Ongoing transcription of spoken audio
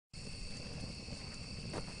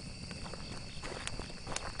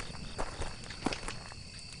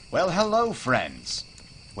Well, hello, friends.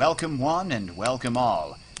 Welcome one and welcome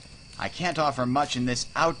all. I can't offer much in this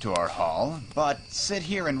outdoor hall, but sit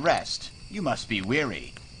here and rest. You must be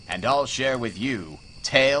weary, and I'll share with you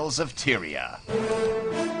Tales of Tyria.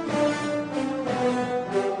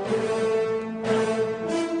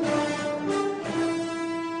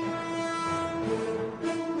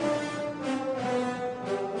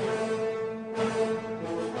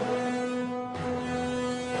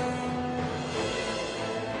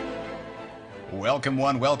 Welcome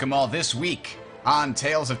one, welcome all. This week on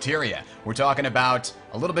Tales of Tyria, we're talking about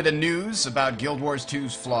a little bit of news about Guild Wars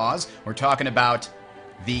 2's flaws. We're talking about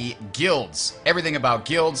the guilds, everything about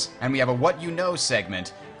guilds, and we have a What You Know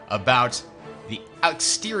segment about the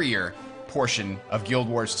exterior portion of Guild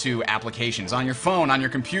Wars 2 applications. On your phone, on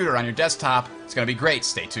your computer, on your desktop. It's going to be great.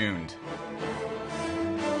 Stay tuned.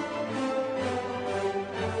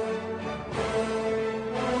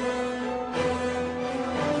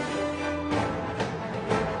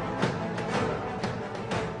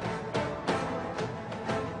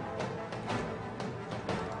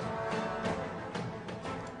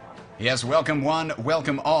 Yes, welcome one,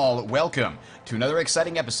 welcome all, welcome to another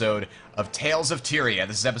exciting episode of Tales of Tyria.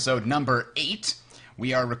 This is episode number 8.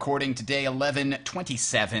 We are recording today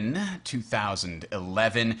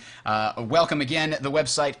 11/27/2011. Welcome again, the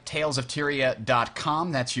website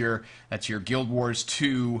talesoftyria.com. That's your Guild Wars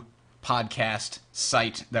 2 podcast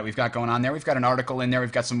site that we've got going on there. We've got an article in there.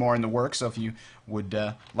 We've got some more in the works, so if you would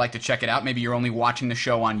like to check it out, maybe you're only watching the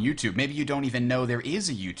show on YouTube. Maybe you don't even know there is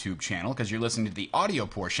a YouTube channel because you're listening to the audio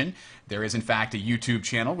portion. There is, in fact, a YouTube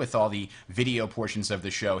channel with all the video portions of the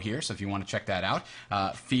show here, so if you want to check that out,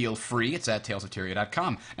 feel free. It's at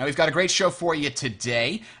talesoftyria.com. Now, we've got a great show for you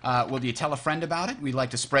today. Will you tell a friend about it? We'd like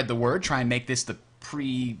to spread the word, try and make this the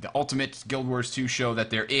ultimate Guild Wars 2 show that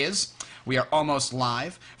there is. We are almost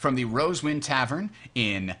live from the Rosewind Tavern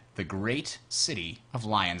in the great city of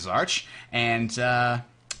Lion's Arch, and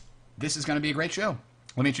this is going to be a great show.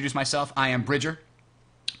 Let me introduce myself. I am Bridger,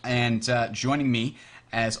 and joining me,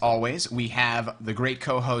 as always, we have the great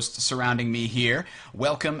co-hosts surrounding me here.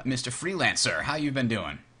 Welcome, Mr. Freelancer. How you been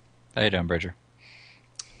doing? How you doing, Bridger?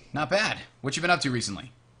 Not bad. What you been up to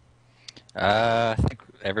recently? I think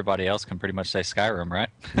everybody else can pretty much say Skyrim, right?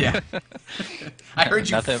 Yeah. I heard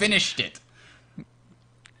you finished it.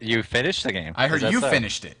 You finished the game? I heard you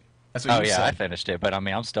finished it. That's what you said. Oh, yeah, I finished it, but I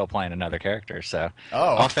mean, I'm still playing another character, so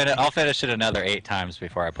oh. I'll finish it another 8 times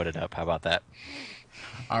before I put it up. How about that?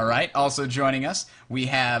 All right. Also joining us, we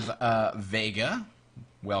have Vega.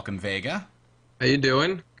 Welcome, Vega. How you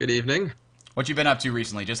doing? Good evening. What you been up to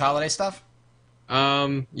recently? Just holiday stuff?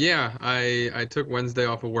 Yeah, I took Wednesday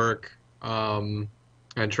off of work.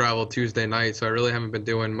 I traveled Tuesday night, so I really haven't been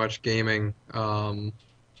doing much gaming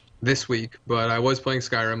this week, but I was playing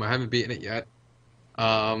Skyrim. I haven't beaten it yet.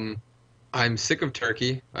 I'm sick of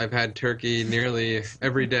turkey. I've had turkey nearly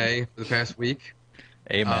every day for the past week.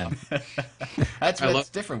 Amen. That's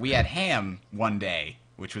different. We had ham one day,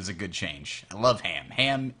 which was a good change. I love ham.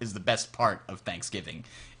 Ham is the best part of Thanksgiving.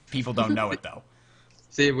 People don't know it, though.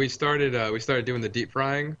 See, we started doing the deep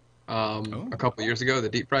frying a couple years ago, the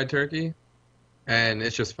deep fried turkey, and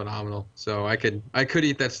it's just phenomenal. So I could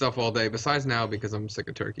eat that stuff all day. Besides now, because I'm sick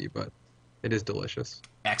of turkey, but it is delicious.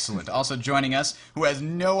 Excellent. Also joining us, who has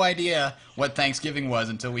no idea what Thanksgiving was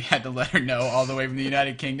until we had to let her know, all the way from the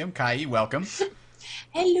United Kingdom. Kai, welcome.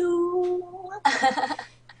 Hello.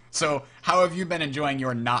 So, how have you been enjoying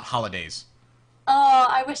your not holidays? Oh,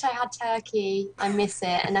 I wish I had turkey. I miss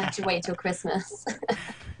it, and I have to wait till Christmas.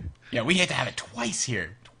 Yeah, we had to have it twice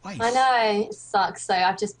here. Twice. I know, it sucks. So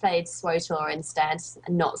I've just played SWTOR instead,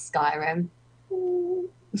 and not Skyrim.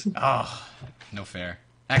 Oh, no fair.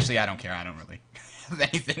 Actually, I don't care. I don't really have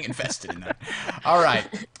anything invested in that. All right.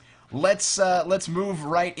 Let's move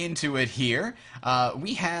right into it here.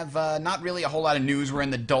 We have not really a whole lot of news. We're in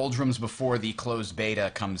the doldrums before the closed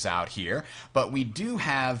beta comes out here, but we do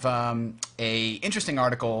have a interesting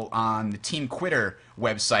article on the Team Quitter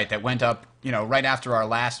website that went up, right after our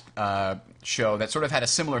last show that sort of had a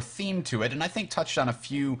similar theme to it, and I think touched on a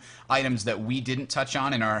few items that we didn't touch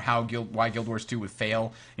on in our why Guild Wars 2 would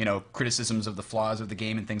fail, criticisms of the flaws of the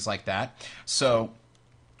game and things like that. So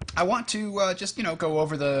I want to just, go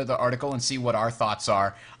over the article and see what our thoughts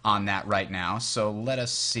are on that right now. So let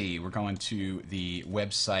us see. We're going to the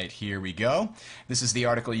website. Here we go. This is the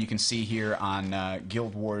article you can see here on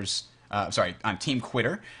Guild Wars, on Team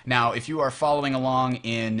Quitter. Now, if you are following along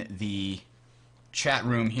in the chat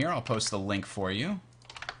room here, I'll post the link for you.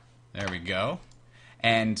 There we go.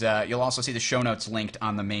 And you'll also see the show notes linked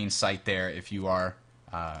on the main site there if you are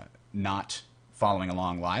not following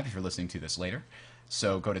along live, if you're listening to this later.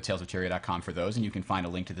 So go to talesoftyria.com for those, and you can find a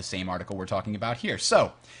link to the same article we're talking about here.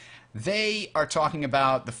 So they are talking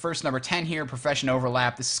about the first number 10 here, profession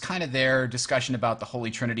overlap. This is kind of their discussion about the Holy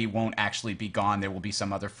Trinity won't actually be gone. There will be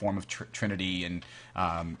some other form of Trinity, and,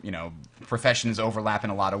 professions overlap in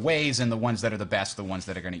a lot of ways, and the ones that are the best are the ones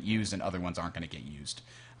that are going to get used, and other ones aren't going to get used.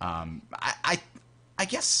 I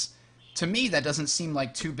guess, to me, that doesn't seem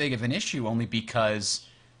like too big of an issue, only because,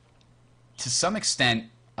 to some extent,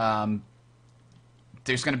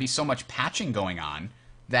 there's going to be so much patching going on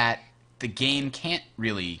that the game can't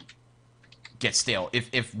really get stale.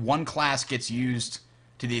 If one class gets used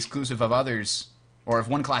to the exclusive of others, or if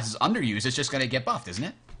one class is underused, it's just going to get buffed, isn't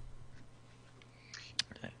it?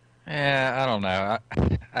 Yeah, I don't know.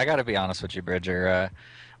 I got to be honest with you, Bridger.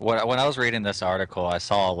 When I was reading this article, I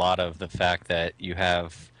saw a lot of the fact that you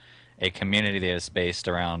have a community that is based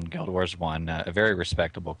around Guild Wars 1, a very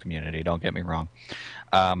respectable community, don't get me wrong.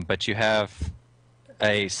 But you have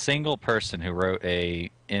a single person who wrote a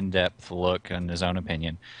in-depth look, in his own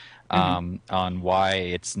opinion, on why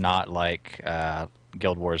it's not like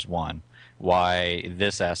Guild Wars 1, why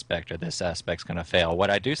this aspect or this aspect's going to fail. What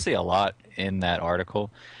I do see a lot in that article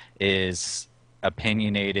is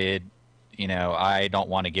opinionated, I don't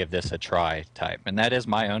want to give this a try type. And that is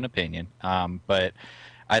my own opinion. But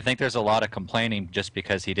I think there's a lot of complaining just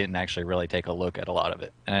because he didn't actually really take a look at a lot of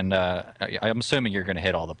it. And I'm assuming you're going to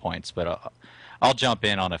hit all the points, but I'll jump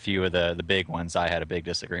in on a few of the big ones I had a big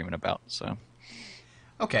disagreement about. So,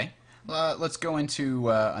 okay. Let's go into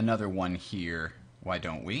another one here, why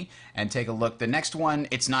don't we? And take a look. The next one,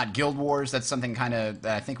 it's not Guild Wars. That's something kind of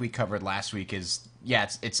that I think we covered last week is,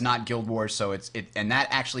 it's not Guild Wars, so and that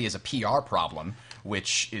actually is a PR problem,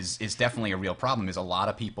 which is definitely a real problem, is a lot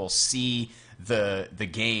of people see the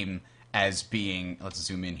game as being, let's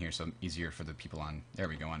zoom in here so easier for the people on, there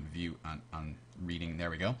we go, on view, on reading, there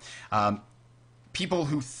we go. People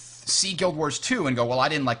who see Guild Wars 2 and go, well, I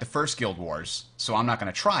didn't like the first Guild Wars, so I'm not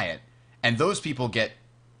going to try it. And those people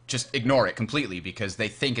just ignore it completely because they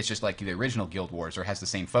think it's just like the original Guild Wars or has the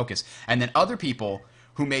same focus. And then other people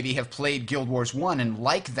who maybe have played Guild Wars 1 and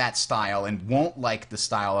like that style and won't like the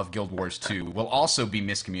style of Guild Wars 2 will also be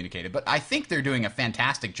miscommunicated. But I think they're doing a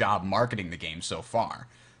fantastic job marketing the game so far.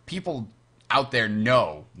 People out there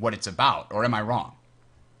know what it's about, or am I wrong?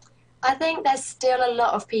 I think there's still a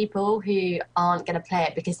lot of people who aren't going to play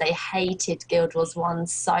it because they hated Guild Wars 1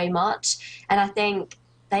 so much. And I think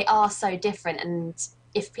they are so different. And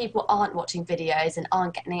if people aren't watching videos and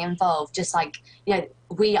aren't getting involved, just like,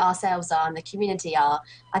 we ourselves are and the community are,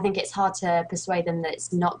 I think it's hard to persuade them that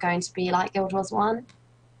it's not going to be like Guild Wars 1.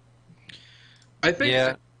 I think.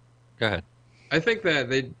 Yeah. Go ahead. I think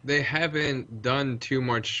that they haven't done too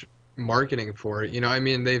much marketing for it. I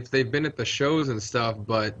mean, they've been at the shows and stuff,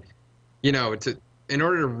 but in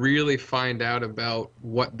order to really find out about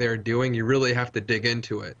what they're doing, you really have to dig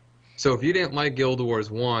into it. So if you didn't like Guild Wars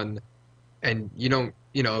 1 and you don't,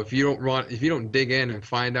 if you don't dig in and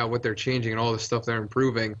find out what they're changing and all the stuff they're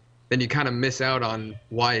improving, then you kind of miss out on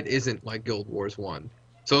why it isn't like Guild Wars 1.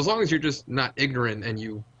 So as long as you're just not ignorant and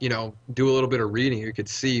you do a little bit of reading, you could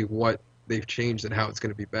see what they've changed and how it's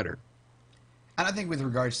going to be better. And I think with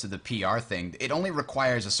regards to the PR thing, it only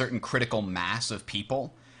requires a certain critical mass of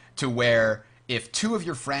people to where if two of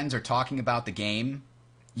your friends are talking about the game,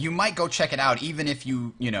 you might go check it out even if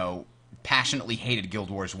you passionately hated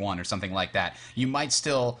Guild Wars 1 or something like that. You might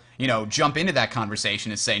still, jump into that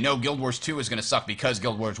conversation and say, no, Guild Wars 2 is going to suck because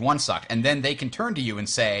Guild Wars 1 sucked. And then they can turn to you and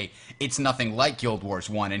say, it's nothing like Guild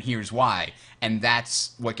Wars 1 and here's why. And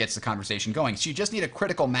that's what gets the conversation going. So you just need a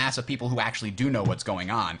critical mass of people who actually do know what's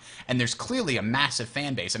going on. And there's clearly a massive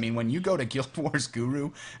fan base. I mean, when you go to Guild Wars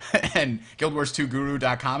Guru and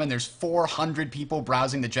guildwars2guru.com and there's 400 people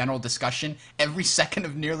browsing the general discussion every second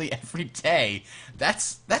of nearly every day,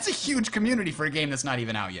 that's a huge community for a game that's not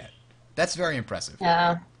even out yet. That's very impressive.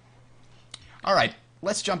 Yeah. All right,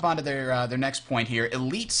 let's jump on to their next point here.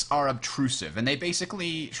 Elites are obtrusive, and they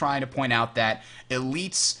basically try to point out that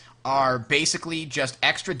elites are basically just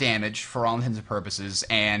extra damage for all intents and purposes,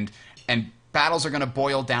 and battles are going to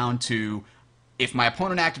boil down to, if my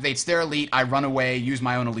opponent activates their elite, I run away, use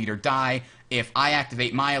my own elite, or die. If I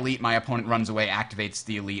activate my elite, my opponent runs away, activates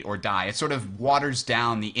the elite, or die. It sort of waters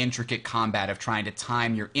down the intricate combat of trying to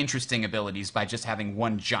time your interesting abilities by just having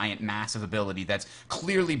one giant massive ability that's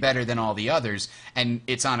clearly better than all the others, and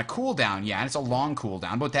it's on a cooldown, and it's a long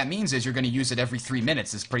cooldown. But what that means is you're going to use it every 3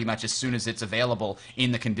 minutes, is pretty much as soon as it's available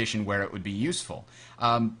in the condition where it would be useful.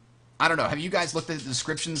 I don't know. Have you guys looked at the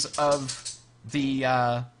descriptions of the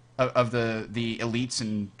elites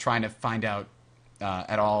and trying to find out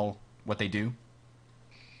at all what they do?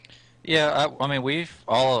 Yeah, I mean, we've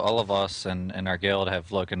all of us and our guild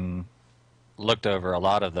have looked over a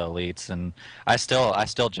lot of the elites, and I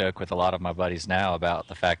still joke with a lot of my buddies now about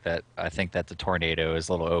the fact that I think that the tornado is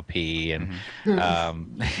a little OP, and Hmm.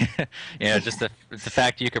 um, just the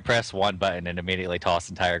fact you could press one button and immediately toss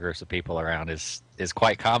entire groups of people around is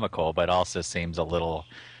quite comical, but also seems a little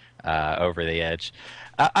over the edge.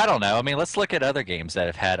 I don't know. I mean, let's look at other games that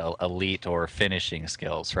have had elite or finishing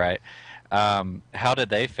skills, right? How did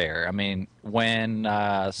they fare? I mean, when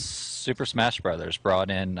Super Smash Brothers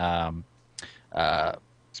brought in uh,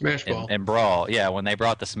 Smash Ball. in Brawl, yeah, when they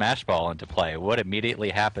brought the Smash Ball into play, what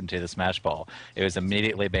immediately happened to the Smash Ball? It was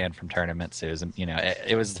immediately banned from tournaments. It was,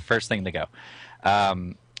 it was the first thing to go.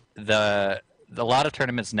 Um, a lot of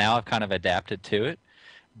tournaments now have kind of adapted to it,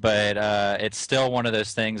 but it's still one of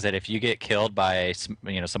those things that if you get killed by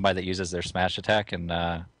somebody that uses their smash attack in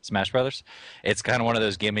Smash Brothers, it's kind of one of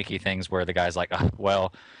those gimmicky things where the guy's like, oh,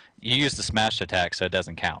 well, you used the smash attack, so it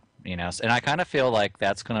doesn't count. And I kind of feel like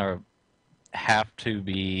that's gonna have to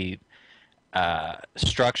be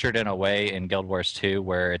structured in a way in Guild Wars 2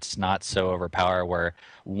 where it's not so overpowered, where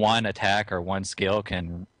one attack or one skill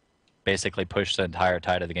can basically push the entire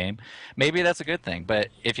tide of the game. Maybe that's a good thing, but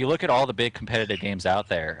if you look at all the big competitive games out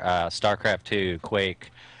there, StarCraft 2,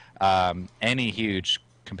 Quake, any huge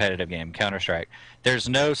competitive game, Counter-Strike, there's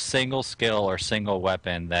no single skill or single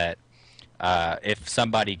weapon that if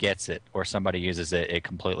somebody gets it or somebody uses it, it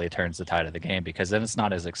completely turns the tide of the game, because then it's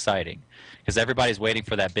not as exciting. Because everybody's waiting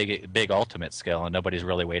for that big ultimate skill, and nobody's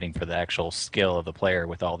really waiting for the actual skill of the player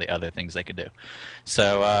with all the other things they could do.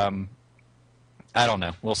 So I don't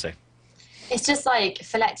know. We'll see. It's just like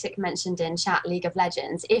Phylactic mentioned in chat, League of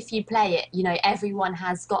Legends. If you play it, everyone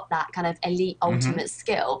has got that kind of elite Hmm. ultimate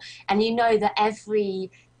skill. And you know that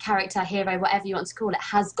every character, hero, whatever you want to call it,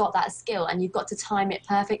 has got that skill, and you've got to time it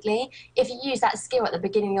perfectly. If you use that skill at the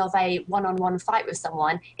beginning of a one-on-one fight with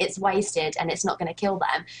someone, it's wasted and it's not going to kill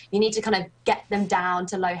them. You need to kind of get them down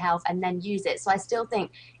to low health and then use it. So I still think,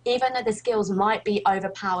 even though the skills might be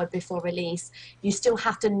overpowered before release, you still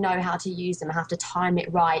have to know how to use them, have to time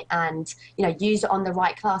it right, and use it on the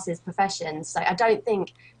right classes, professions. So I don't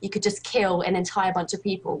think you could just kill an entire bunch of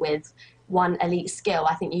people with one elite skill.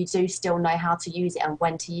 I think you do still know how to use it and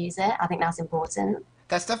when to use it. I think that's important.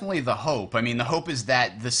 That's definitely the hope. I mean, the hope is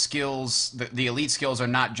that the skills, the elite skills, are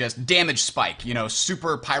not just damage spike,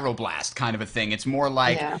 super pyroblast kind of a thing. It's more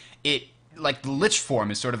like Yeah. it, like the Lich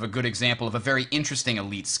form is sort of a good example of a very interesting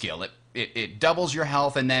elite skill. It doubles your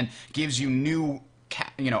health and then gives you new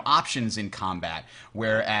options in combat,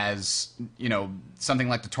 whereas something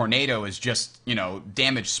like the tornado is just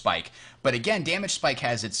damage spike. But again, damage spike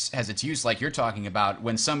has its use, like you're talking about,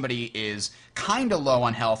 when somebody is kind of low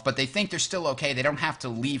on health but they think they're still okay, they don't have to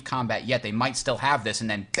leave combat yet, they might still have this, and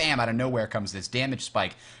then bam, out of nowhere comes this damage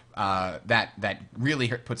spike that really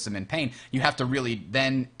puts them in pain. You have to really,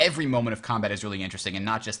 then every moment of combat is really interesting and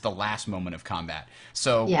not just the last moment of combat.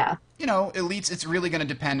 So Yeah. elites, it's really going to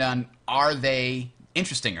depend on, are they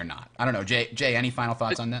interesting or not. I don't know, Jay, any final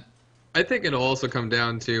thoughts on that? I think it'll also come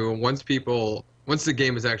down to once the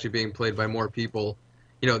game is actually being played by more people,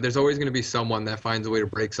 there's always going to be someone that finds a way to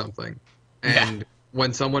break something. Yeah. And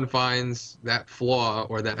when someone finds that flaw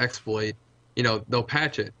or that exploit, they'll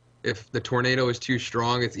patch it. If the tornado is too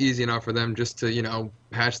strong, it's easy enough for them just to,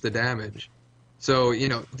 patch the damage. So,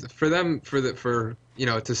 for them, to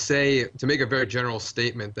make a very general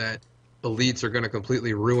statement that elites are going to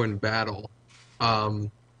completely ruin battle, I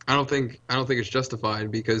don't think it's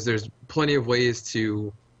justified, because there's plenty of ways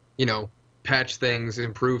to, patch things,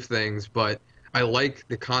 improve things. But I like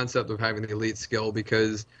the concept of having the elite skill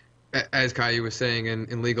because, as Caillou was saying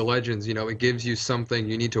in League of Legends, it gives you something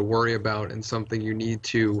you need to worry about and something you need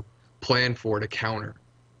to plan for to counter.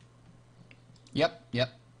 Yep.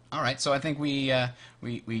 All right, so I think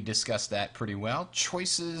we discussed that pretty well.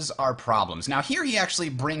 Choices are problems. Now here he actually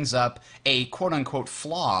brings up a quote unquote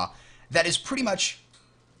flaw that is pretty much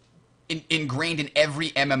ingrained in every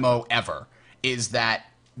MMO ever, is that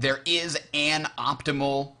there is an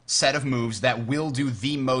optimal set of moves that will do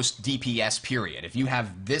the most DPS, period. If you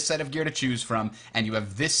have this set of gear to choose from and you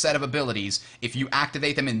have this set of abilities, if you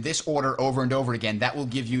activate them in this order over and over again, that will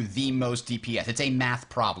give you the most DPS. It's a math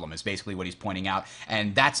problem, is basically what he's pointing out,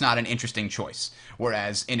 and that's not an interesting choice.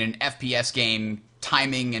 Whereas in an FPS game,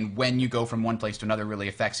 timing and when you go from one place to another really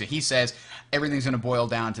affects it. He says everything's going to boil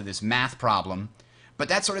down to this math problem, but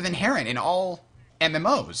that's sort of inherent in all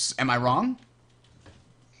MMOs. Am I wrong?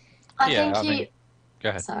 I Yeah, think I mean, Go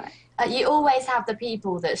ahead. Sorry. You always have the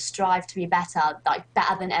people that strive to be better, like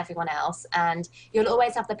better than everyone else, and you'll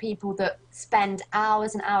always have the people that spend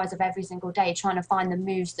hours and hours of every single day trying to find the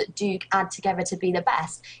moves that do add together to be the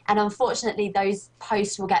best. And unfortunately, those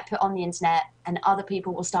posts will get put on the internet, and other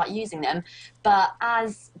people will start using them. But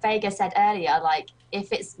as Vega said earlier, like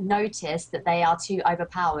if it's noticed that they are too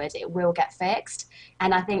overpowered, it will get fixed.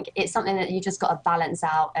 And I think it's something that you just got to balance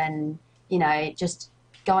out and, you know, just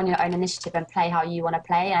go on your own initiative and play how you want to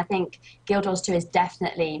play. And I think Guild Wars 2 is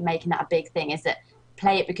definitely making that a big thing, is that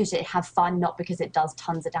play it because it have fun, not because it does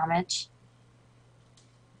tons of damage.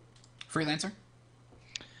 Freelancer?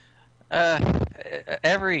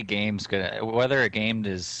 Every game's gonna, whether a game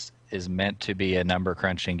is meant to be a number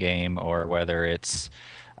crunching game or whether it's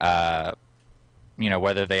you know,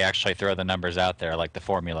 whether they actually throw the numbers out there, like the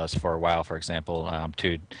formulas for WoW, for example,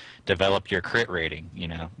 to develop your crit rating, you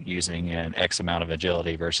know, using an X amount of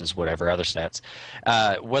agility versus whatever other stats.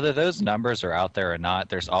 Whether those numbers are out there or not,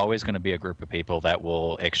 there's always going to be a group of people that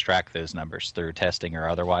will extract those numbers through testing or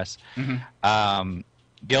otherwise.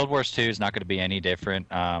 Guild Wars 2 is not going to be any different,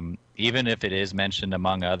 even if it is mentioned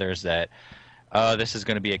among others that, oh, this is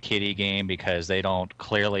going to be a kiddie game because they don't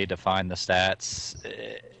clearly define the stats.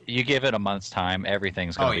 You give it a month's time,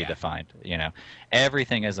 everything's going to be defined. You know,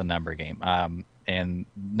 everything is a number game, and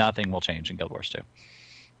nothing will change in Guild Wars 2.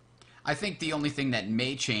 I think the only thing that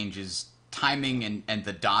may change is timing and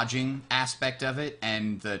the dodging aspect of it,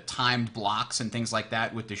 and the timed blocks and things like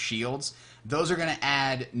that with the shields. Those are going to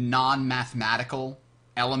add non-mathematical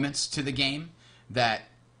elements to the game that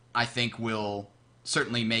I think will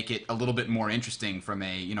certainly make it a little bit more interesting from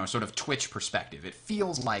a, you know, sort of Twitch perspective. It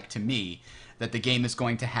feels like to me that the game is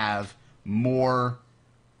going to have more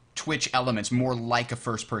Twitch elements, more like a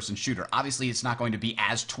first-person shooter. Obviously, it's not going to be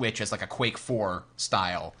as Twitch as like a Quake 4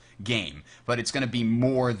 style game, but it's going to be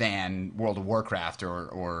more than World of Warcraft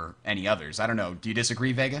or any others. I don't know. Do you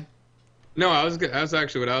disagree, Vega? No, I was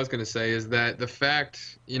actually what I was going to say is that the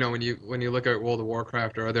fact, you know, when you look at World of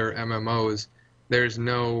Warcraft or other MMOs, there's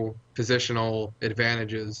no positional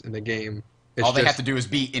advantages in the game. It's all they have to do is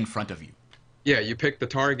be in front of you. Yeah, you pick the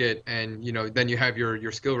target, and you know, then you have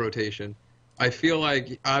your skill rotation. I feel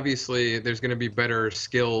like obviously there's going to be better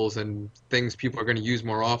skills and things people are going to use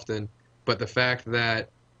more often, but the fact that,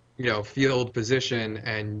 you know, field position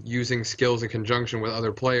and using skills in conjunction with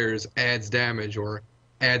other players adds damage or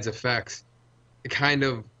adds effects, it kind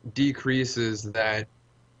of decreases that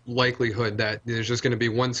likelihood that there's just going to be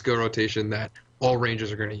one skill rotation that all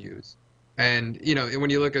rangers are going to use. And, you know,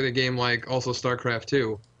 when you look at a game like also StarCraft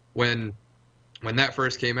 2, when that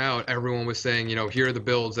first came out, everyone was saying, you know, here are the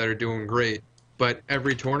builds that are doing great. But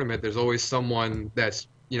every tournament, there's always someone that's,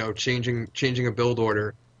 you know, changing a build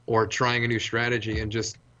order or trying a new strategy and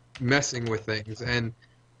just messing with things. And,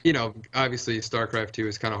 you know, obviously StarCraft 2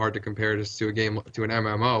 is kind of hard to compare just to a game, to an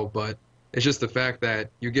MMO, but it's just the fact that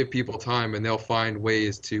you give people time and they'll find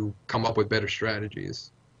ways to come up with better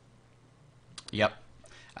strategies. Yep.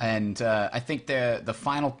 And I think the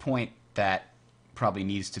final point that probably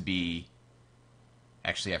needs to be...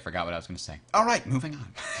 Actually, I forgot what I was going to say. All right, moving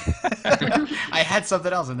on. I had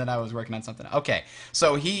something else, and then I was working on something else. Okay,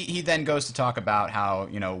 so he then goes to talk about how,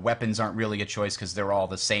 you know, weapons aren't really a choice because they're all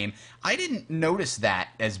the same. I didn't notice that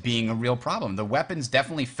as being a real problem. The weapons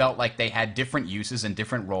definitely felt like they had different uses and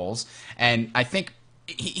different roles, and I think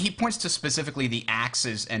he points to specifically the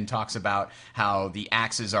axes and talks about how the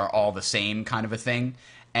axes are all the same kind of a thing,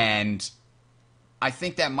 and I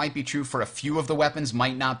think that might be true for a few of the weapons,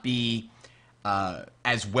 might not be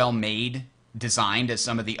as well made, designed as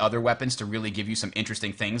some of the other weapons to really give you some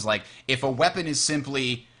interesting things. Like if a weapon is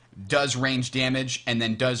simply does range damage and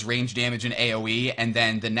then does range damage in AoE, and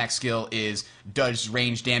then the next skill is does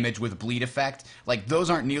range damage with bleed effect, like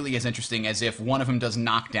those aren't nearly as interesting as if one of them does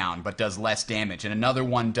knockdown but does less damage, and another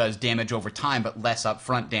one does damage over time but less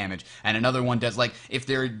upfront damage, and another one does, like, if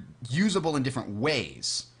they're usable in different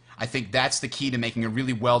ways. I think that's the key to making a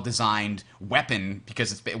really well-designed weapon,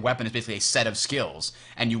 because a weapon is basically a set of skills,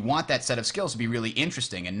 and you want that set of skills to be really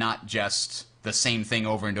interesting and not just the same thing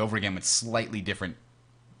over and over again with slightly different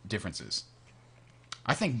differences.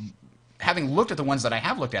 I think, having looked at the ones that I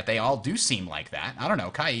have looked at, they all do seem like that. I don't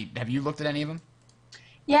know, Kai, have you looked at any of them?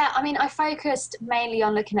 Yeah, I mean, I focused mainly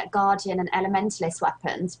on looking at Guardian and Elementalist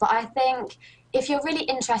weapons, but I think if you're really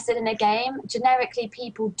interested in a game, generically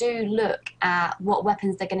people do look at what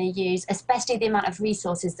weapons they're going to use, especially the amount of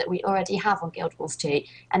resources that we already have on Guild Wars 2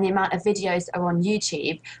 and the amount of videos that are on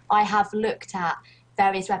YouTube. I have looked at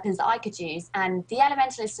various weapons that I could use, and the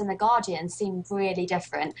Elementalist and the Guardian seem really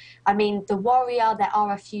different. I mean, the Warrior, there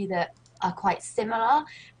are a few that are quite similar,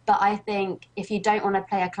 But I think if you don't want to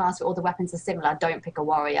play a class where all the weapons are similar, don't pick a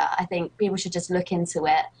warrior. I think people should just look into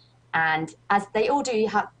it. And as they all do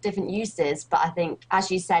have different uses, but I think, as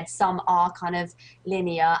you said, some are kind of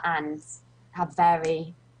linear and have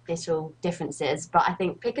very little differences. But I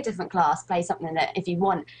think pick a different class, play something that if you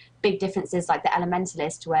want big differences like the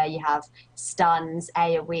Elementalist, where you have stuns,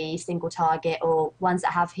 AoE, single target, or ones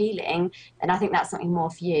that have healing, then I think that's something more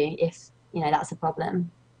for you if, that's a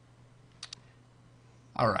problem.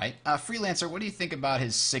 All right. Freelancer, what do you think about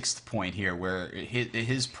his sixth point here, where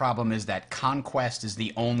his problem is that Conquest is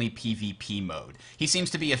the only PvP mode? He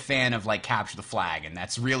seems to be a fan of, like, Capture the Flag, and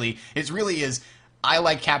it really is, I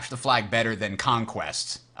like Capture the Flag better than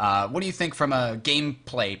Conquest. What do you think from a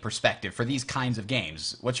gameplay perspective for these kinds of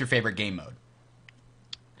games? What's your favorite game mode?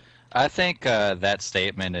 I think that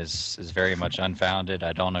statement is very much unfounded.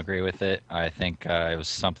 I don't agree with it. I think it was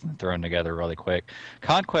something thrown together really quick.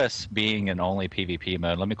 Conquest being an only PvP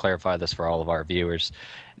mode, let me clarify this for all of our viewers.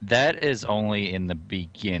 That is only in the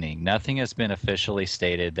beginning. Nothing has been officially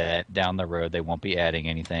stated that down the road they won't be adding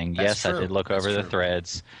anything. That's yes, true. I did look over the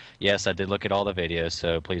threads. Yes, I did look at all the videos,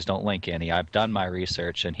 so please don't link any. I've done my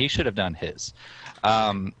research, and he should have done his.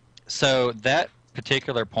 So that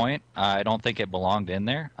particular point, I don't think it belonged in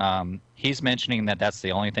there. He's mentioning that that's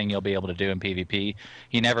the only thing you'll be able to do in PvP.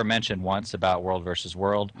 He never mentioned once about world versus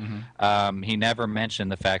world. Mm-hmm. He never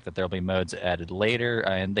mentioned the fact that there'll be modes added later,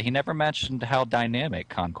 and he never mentioned how dynamic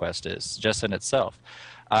Conquest is, just in itself.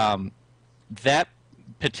 That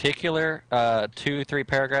particular 2-3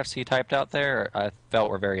 paragraphs he typed out there, I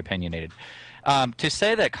felt were very opinionated. To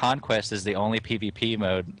say that Conquest is the only PvP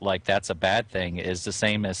mode, like that's a bad thing, is the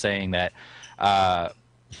same as saying that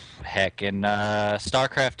heck, in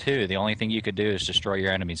StarCraft 2, the only thing you could do is destroy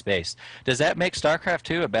your enemy's base. Does that make StarCraft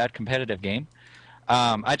 2 a bad competitive game?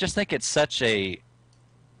 I just think it's such a,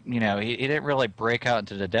 he didn't really break out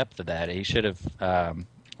into the depth of that. He should have,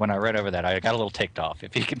 when I read over that, I got a little ticked off,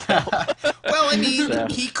 if you can tell. Well, I mean,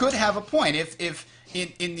 he could have a point. If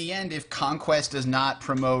in the end, if Conquest does not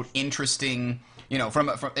promote interesting...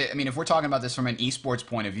 if we're talking about this from an esports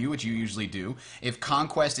point of view, which you usually do, if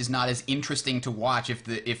Conquest is not as interesting to watch, if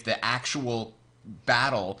the actual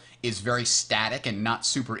battle is very static and not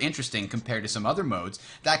super interesting compared to some other modes,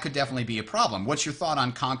 that could definitely be a problem. What's your thought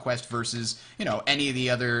on Conquest versus, any of the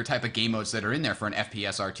other type of game modes that are in there for an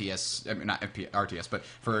FPS, RTS, I mean, not FPS, RTS, but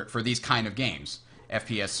for these kind of games,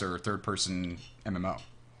 FPS or third-person MMO?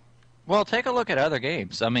 Well, take a look at other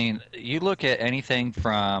games. I mean, you look at anything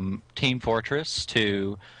from Team Fortress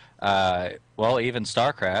to, even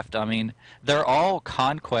StarCraft. I mean, they're all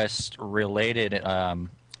conquest-related.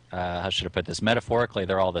 How should I put this? Metaphorically,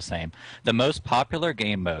 they're all the same. The most popular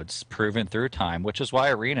game modes, proven through time, which is why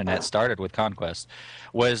ArenaNet started with Conquest,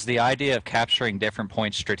 was the idea of capturing different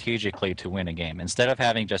points strategically to win a game. Instead of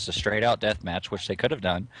having just a straight-out deathmatch, which they could have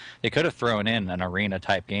done, they could have thrown in an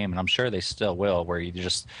arena-type game, and I'm sure they still will, where you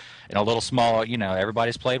just, in a little small,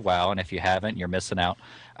 everybody's played WoW, and if you haven't, you're missing out,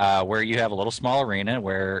 where you have a little small arena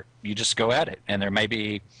where you just go at it, and there may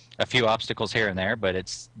be a few obstacles here and there, but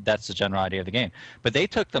that's the general idea of the game. But they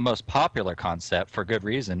took the most popular concept for good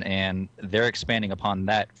reason, and they're expanding upon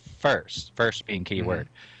that first being keyword.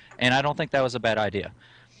 Mm-hmm. And I don't think that was a bad idea.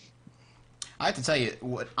 I have to tell you,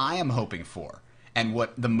 what I am hoping for, and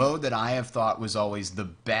what the mode that I have thought was always the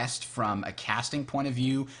best from a casting point of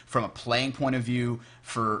view, from a playing point of view,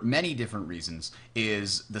 for many different reasons,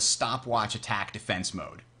 is the stopwatch attack defense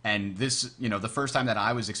mode. And this, the first time that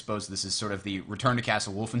I was exposed to this is sort of the Return to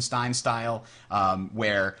Castle Wolfenstein style,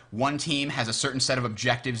 where one team has a certain set of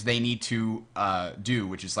objectives they need to do,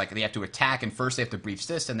 which is like they have to attack, and first they have to brief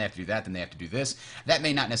this, then they have to do that, then they have to do this. That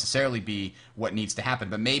may not necessarily be what needs to happen,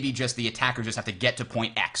 but maybe just the attackers just have to get to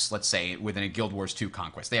point X, let's say, within a Guild Wars 2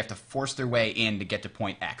 conquest. They have to force their way in to get to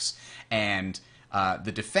point X. And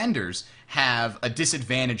the defenders have a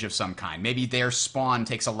disadvantage of some kind. Maybe their spawn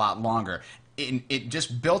takes a lot longer. It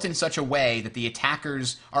just built in such a way that the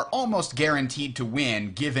attackers are almost guaranteed to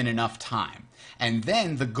win given enough time. And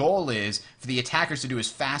then the goal is for the attackers to do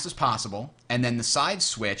as fast as possible, and then the side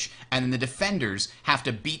switch, and then the defenders have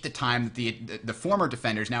to beat the time that the former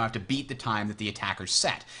defenders now have to beat the time that the attackers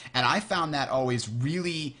set. And I found that always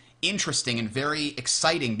really interesting and very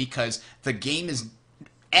exciting because the game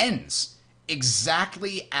ends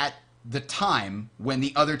exactly at the time when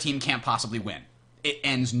the other team can't possibly win. It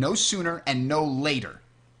ends no sooner and no later,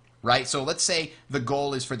 right? So let's say the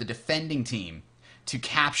goal is for the defending team to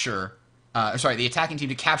capture, the attacking team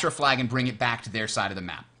to capture a flag and bring it back to their side of the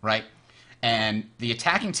map, right? And the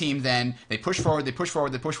attacking team then, they push forward, they push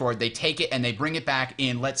forward, they push forward, they take it, and they bring it back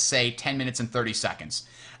in, let's say, 10 minutes and 30 seconds.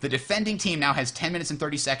 The defending team now has 10 minutes and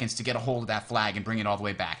 30 seconds to get a hold of that flag and bring it all the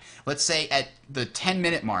way back. Let's say at the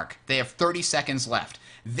 10-minute mark, they have 30 seconds left.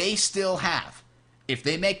 They still have, if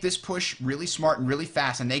they make this push really smart and really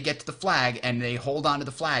fast and they get to the flag and they hold on to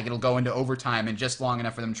the flag, it'll go into overtime and just long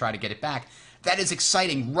enough for them to try to get it back. That is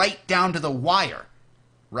exciting right down to the wire,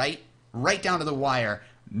 right? Right down to the wire.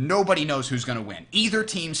 Nobody knows who's going to win. Either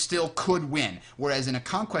team still could win. Whereas in a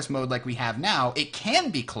conquest mode like we have now, it can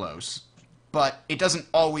be close, but it doesn't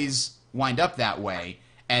always wind up that way.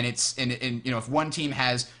 And it's if one team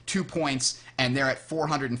has 2 points and they're at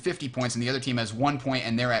 450 points, and the other team has 1 point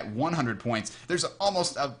and they're at 100 points, there's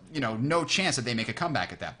almost no chance that they make a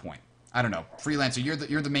comeback at that point. I don't know, Freelancer,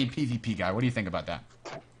 you're the main PvP guy. What do you think about that?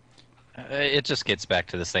 It just gets back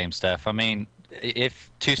to the same stuff. I mean, if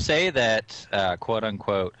to say that quote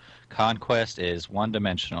unquote conquest is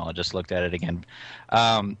one-dimensional, I just looked at it again,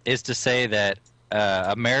 is to say that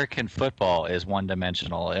American football is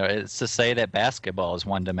one-dimensional. It's to say that basketball is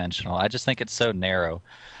one-dimensional. I just think it's so narrow.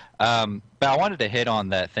 But I wanted to hit on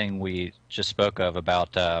that thing we just spoke of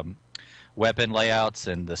about weapon layouts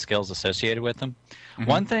and the skills associated with them. Mm-hmm.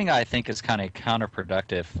 One thing I think is kind of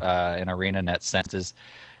counterproductive in ArenaNet sense is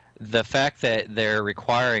the fact that they're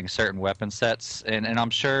requiring certain weapon sets, and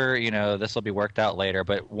I'm sure this will be worked out later,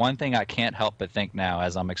 but one thing I can't help but think now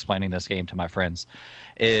as I'm explaining this game to my friends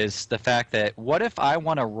is the fact that what if I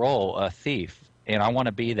want to roll a thief and I want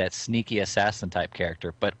to be that sneaky assassin type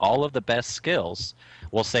character, but all of the best skills,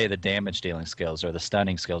 we'll say the damage dealing skills or the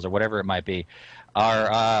stunning skills or whatever it might be,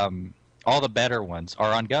 are all the better ones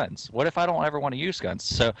are on guns. What if I don't ever want to use guns?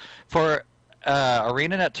 So for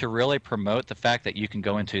ArenaNet to really promote the fact that you can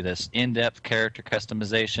go into this in-depth character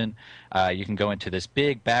customization, you can go into this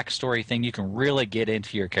big backstory thing, you can really get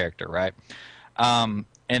into your character, right? And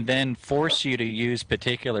then force you to use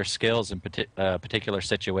particular skills in particular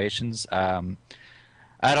situations.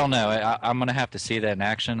 I don't know. I'm going to have to see that in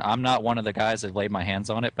action. I'm not one of the guys that laid my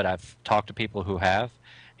hands on it, but I've talked to people who have,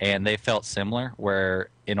 and they felt similar, where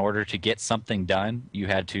in order to get something done, you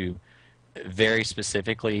had to very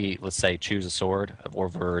specifically, let's say, choose a sword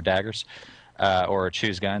over daggers or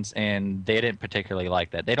choose guns, and they didn't particularly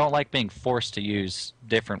like that. They don't like being forced to use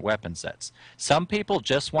different weapon sets. Some people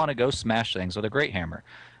just want to go smash things with a great hammer,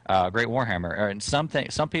 great warhammer, and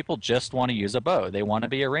some people just want to use a bow. They want to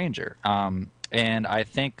be a ranger. And I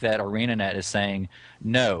think that ArenaNet is saying,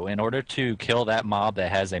 no, in order to kill that mob that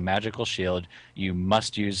has a magical shield, you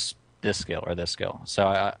must use this skill or this skill.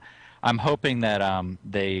 So I'm hoping that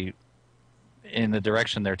they, in the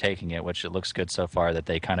direction they're taking it, which it looks good so far, that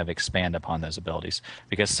they kind of expand upon those abilities.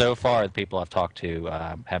 Because so far, the people I've talked to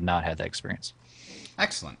have not had that experience.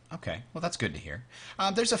 Excellent. Okay. Well, that's good to hear.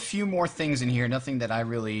 There's a few more things in here, nothing that I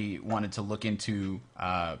really wanted to look into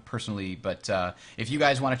personally, but if you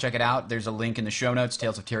guys want to check it out, there's a link in the show notes,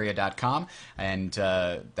 talesoftyria.com, and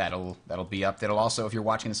that'll be up. That'll also, if you're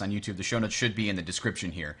watching this on YouTube, the show notes should be in the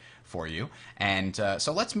description here for you. And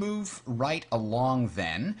so let's move right along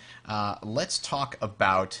then. Let's talk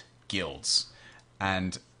about guilds.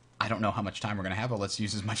 And I don't know how much time we're going to have, but let's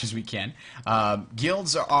use as much as we can.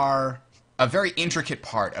 Guilds are a very intricate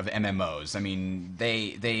part of MMOs. I mean,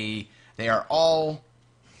 they are all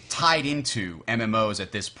tied into MMOs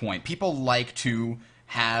at this point. People like to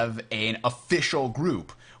have an official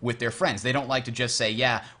group with their friends. They don't like to just say,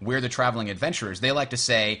 yeah, we're the Traveling Adventurers. They like to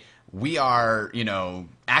say, we are,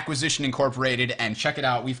 Acquisition Incorporated, and check it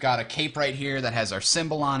out, we've got a cape right here that has our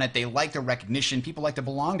symbol on it. They like the recognition. People like to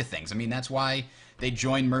belong to things. I mean, that's why they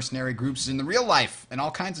joined mercenary groups in the real life and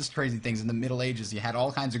all kinds of crazy things. In the Middle Ages, you had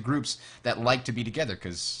all kinds of groups that liked to be together.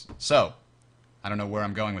 So, I don't know where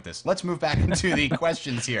I'm going with this. Let's move back into the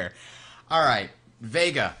questions here. All right,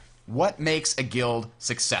 Vega, what makes a guild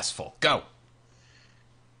successful? Go.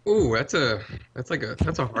 Ooh, that's a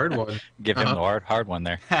hard one. Give him the hard one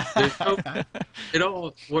there.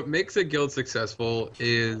 What makes a guild successful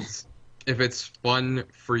is if it's fun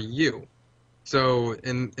for you. So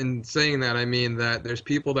in saying that, I mean that there's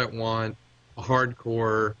people that want a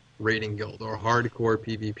hardcore raiding guild or a hardcore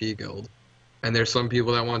PvP guild, and there's some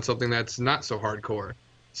people that want something that's not so hardcore.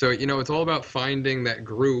 So it's all about finding that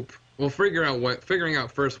group. Well, figuring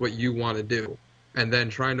out first what you want to do, and then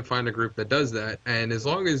trying to find a group that does that. And as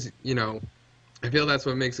long as I feel that's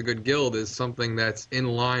what makes a good guild, is something that's in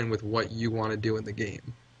line with what you want to do in the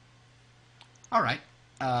game. All right.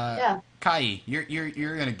 Yeah. Kai, you're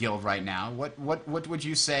in a guild right now. What would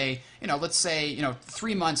you say? Let's say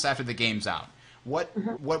 3 months after the game's out. What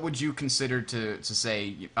would you consider to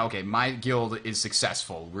say? Okay, my guild is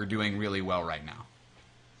successful. We're doing really well right now.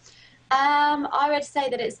 I would say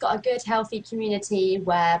that it's got a good, healthy community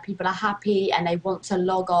where people are happy and they want to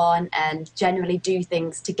log on and generally do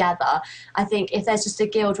things together. I think if there's just a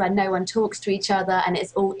guild where no one talks to each other and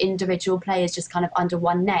it's all individual players just kind of under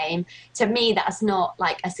one name, to me that's not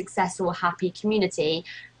like a successful, happy community.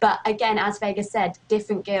 But again, as Vega said,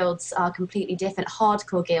 different guilds are completely different.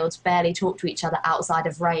 Hardcore guilds barely talk to each other outside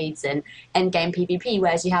of raids and endgame PvP,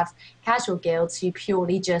 whereas you have casual guilds who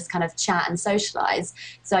purely just kind of chat and socialize.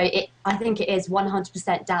 So I think it is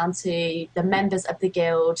 100% down to the members of the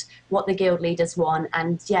guild, what the guild leaders want,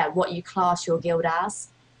 and yeah, what you class your guild as.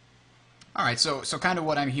 All right, so kind of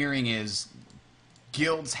what I'm hearing is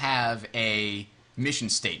guilds have a mission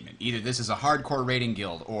statement. Either this is a hardcore raiding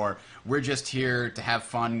guild, or we're just here to have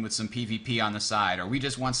fun with some PvP on the side, or we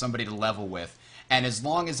just want somebody to level with. And as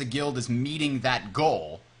long as the guild is meeting that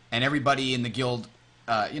goal, and everybody in the guild,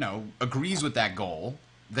 agrees with that goal,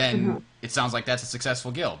 then it sounds like that's a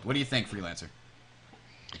successful guild. What do you think, Freelancer?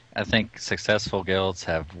 I think successful guilds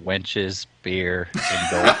have wenches, beer,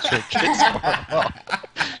 and gold tickets.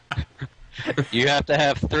 You have to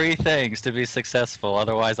have 3 things to be successful.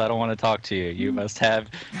 Otherwise, I don't want to talk to you. You must have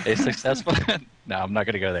a successful. No, I'm not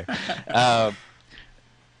going to go there.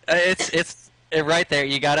 It's right there.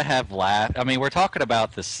 You got to have laugh. I mean, we're talking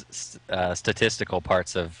about the statistical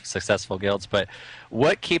parts of successful guilds, but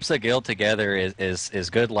what keeps a guild together is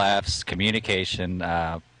good laughs, communication.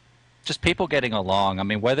 Just people getting along. I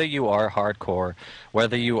mean, whether you are hardcore,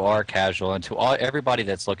 whether you are casual, and to everybody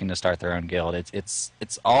that's looking to start their own guild, it's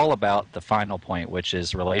all about the final point, which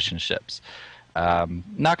is relationships.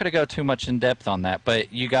 Not going to go too much in depth on that,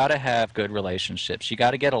 but you got to have good relationships. You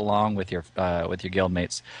got to get along with your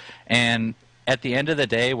guildmates, and at the end of the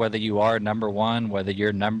day, whether you are number 1, whether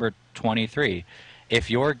you're number 23. If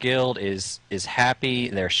your guild is happy,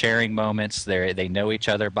 they're sharing moments, they know each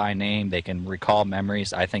other by name, they can recall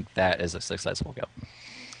memories, I think that is a successful guild.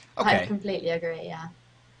 Okay. I completely agree, yeah.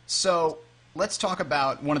 So let's talk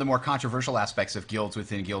about one of the more controversial aspects of guilds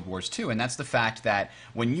within Guild Wars 2, and that's the fact that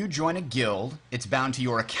when you join a guild, it's bound to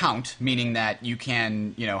your account, meaning that you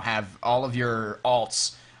can, have all of your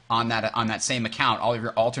alts on that same account. All of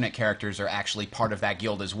your alternate characters are actually part of that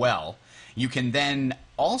guild as well. You can then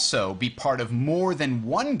also be part of more than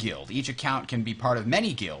one guild. Each account can be part of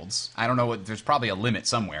many guilds. I don't know, there's probably a limit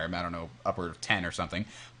somewhere. I don't know, upward of 10 or something.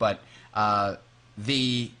 But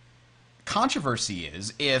the controversy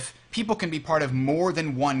is if people can be part of more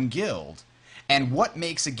than one guild. And what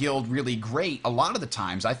makes a guild really great, a lot of the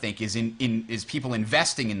times, I think, is people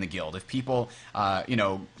investing in the guild. If people,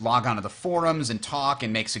 log onto the forums and talk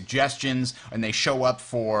and make suggestions, and they show up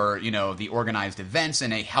for, the organized events,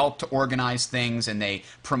 and they help to organize things, and they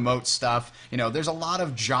promote stuff. There's a lot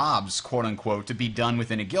of jobs, quote unquote, to be done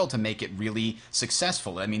within a guild to make it really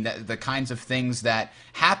successful. I mean, the kinds of things that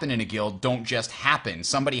happen in a guild don't just happen.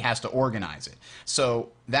 Somebody has to organize it. So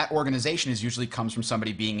that organization usually comes from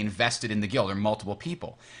somebody being invested in the guild, or multiple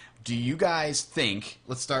people. Do you guys think,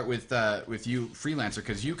 let's start with you, Freelancer,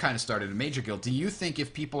 because you kind of started a major guild. Do you think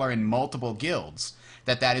if people are in multiple guilds,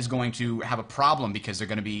 that is going to have a problem because they're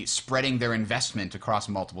going to be spreading their investment across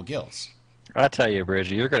multiple guilds? I'll tell you,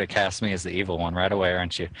 Bridget, you're going to cast me as the evil one right away,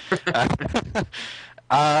 aren't you?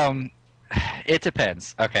 It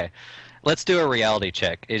depends. Okay. Let's do a reality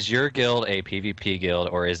check. Is your guild a PvP guild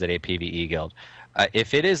or is it a PvE guild?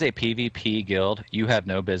 If it is a PvP guild, you have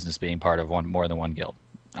no business being part of more than one guild.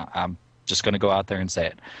 I'm just going to go out there and say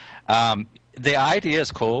it. The idea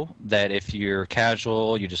is cool that if you're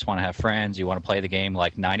casual, you just want to have friends, you want to play the game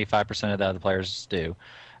like 95% of the other players do,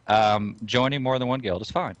 joining more than one guild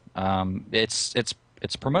is fine.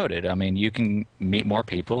 It's promoted. I mean, you can meet more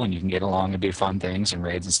people and you can get along and do fun things and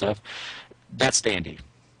raids and stuff. That's dandy.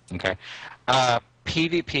 Okay.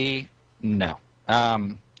 PvP, no.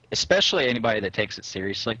 Especially anybody that takes it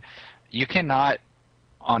seriously. You cannot,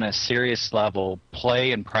 on a serious level,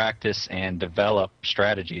 play and practice and develop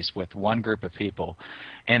strategies with one group of people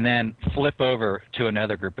and then flip over to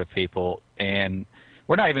another group of people. And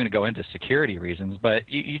we're not even going to go into security reasons, but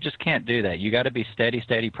you just can't do that. You got to be steady,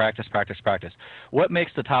 practice. What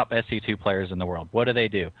makes the top SC2 players in the world? What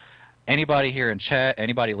do? Anybody here in chat,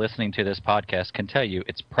 anybody listening to this podcast can tell you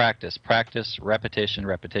it's practice,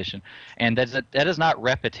 repetition. And that is not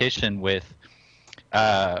repetition with,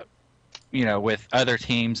 with other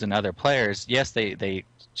teams and other players. Yes, they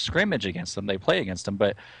scrimmage against them, they play against them,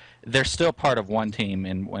 but they're still part of one team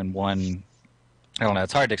and one. I don't know.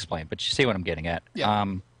 It's hard to explain, but you see what I'm getting at.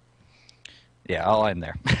 Yeah. I'll end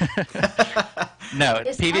there. No,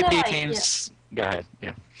 It's PvP kinda like, teams. yeah. Go ahead.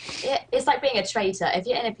 Yeah. it's like being a traitor. If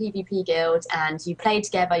you're in a PvP guild and you play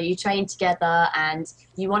together, you train together, and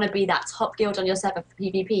you want to be that top guild on your server for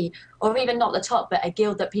PvP, or even not the top, but a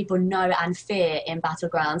guild that people know and fear in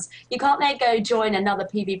Battlegrounds, you can't then go join another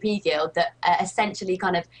PvP guild that are essentially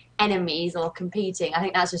kind of enemies or competing. I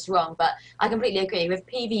think that's just wrong, but I completely agree. With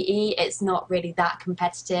PvE, it's not really that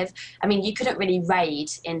competitive. I mean, you couldn't really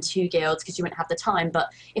raid in two guilds because you wouldn't have the time, but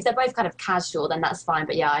if they're both kind of casual, then that's fine.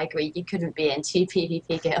 But yeah, I agree. You couldn't be in two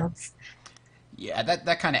PvP guilds. Yeah,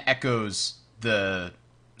 that kind of echoes the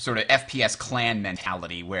sort of FPS clan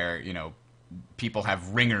mentality where, people have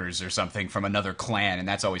ringers or something from another clan, and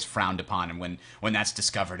that's always frowned upon. And when that's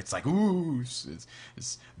discovered, it's like, ooh,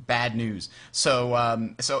 it's bad news.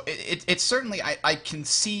 So it's certainly, I can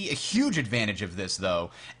see a huge advantage of this, though,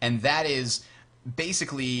 and that is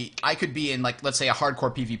basically I could be in, like, let's say a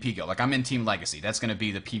hardcore PvP guild. Like, I'm in Team Legacy. That's going to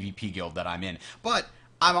be the PvP guild that I'm in. But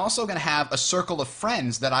I'm also going to have a circle of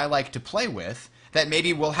friends that I like to play with that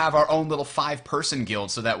maybe we'll have our own little 5-person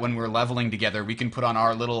guild so that when we're leveling together, we can put on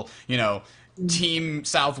our little, Team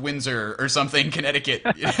South Windsor or something, Connecticut,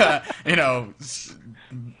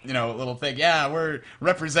 little thing. Yeah, we're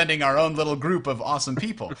representing our own little group of awesome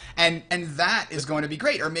people, and that is going to be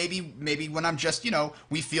great. Or maybe when I'm just,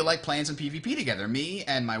 we feel like playing some PvP together, me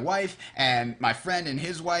and my wife and my friend and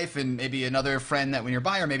his wife and maybe another friend that we're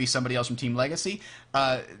nearby, or maybe somebody else from Team Legacy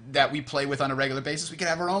that we play with on a regular basis. We can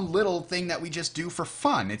have our own little thing that we just do for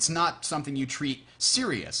fun. It's not something you treat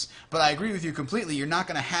serious. But I agree with you completely. You're not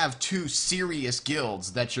going to have two serious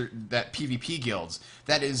guilds that PvP guilds.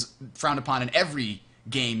 That is frowned upon in every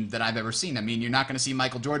game that I've ever seen. I mean, you're not going to see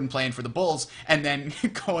Michael Jordan playing for the Bulls and then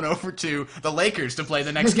going over to the Lakers to play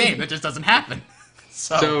the next game. That just doesn't happen.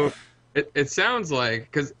 So it sounds like,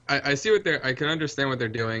 because I see I can understand what they're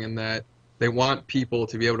doing, in that they want people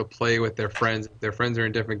to be able to play with their friends. If their friends are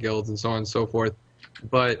in different guilds and so on and so forth.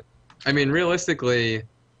 But I mean, realistically,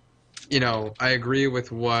 I agree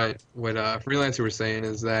with what Freelancer was saying,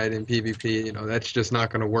 is that in PvP, that's just not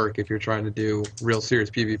going to work if you're trying to do real serious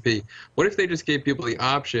PvP. What if they just gave people the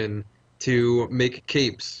option to make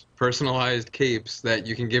capes, personalized capes that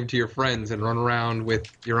you can give to your friends and run around with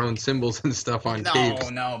your own symbols and stuff on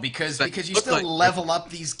capes? No, because you still level up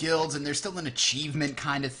these guilds, and there's still an achievement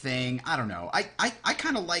kind of thing. I don't know. I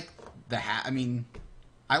kind of like I mean,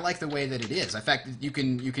 I like the way that it is. In fact, you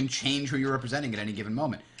can change who you're representing at any given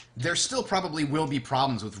moment. There still probably will be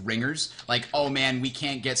problems with ringers. Like, oh man, we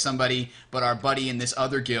can't get somebody, but our buddy in this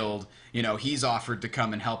other guild, he's offered to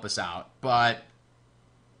come and help us out. But,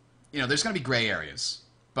 there's going to be gray areas.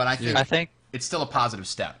 But I think it's still a positive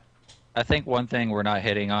step. I think one thing we're not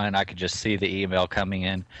hitting on, and I could just see the email coming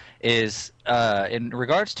in, is in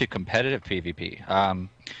regards to competitive PvP.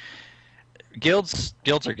 Guilds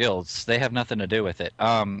are guilds. They have nothing to do with it.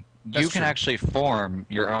 You can actually form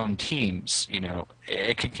your own teams.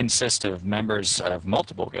 It can consist of members of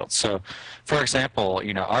multiple guilds. So, for example,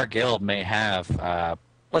 our guild may have,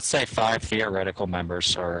 let's say, 5 theoretical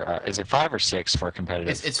members, or is it 5 or 6 for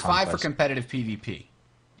competitive? It's 5 for competitive PvP.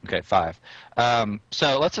 Okay, 5.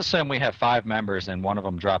 So let's assume we have 5 members and one of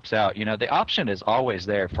them drops out. The option is always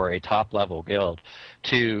there for a top-level guild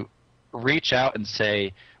to reach out and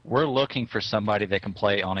say, we're looking for somebody that can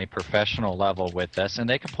play on a professional level with us, and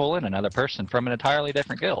they can pull in another person from an entirely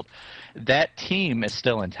different guild. That team is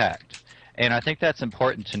still intact. And I think that's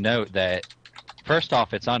important to note that, first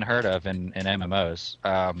off, it's unheard of in MMOs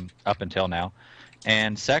up until now.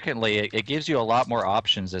 And secondly, it gives you a lot more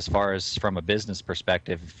options as far as from a business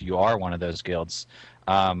perspective if you are one of those guilds.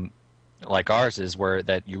 Like ours is, where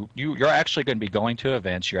that you're actually going to be going to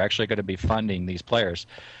events, you're actually going to be funding these players.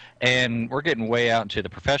 And we're getting way out into the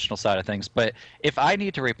professional side of things. But if I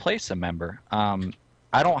need to replace a member,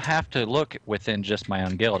 I don't have to look within just my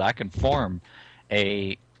own guild. I can form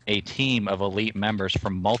a team of elite members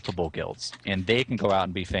from multiple guilds, and they can go out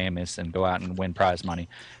and be famous and go out and win prize money.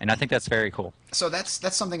 And I think that's very cool. So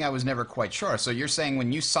that's something I was never quite sure. So you're saying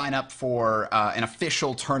when you sign up for an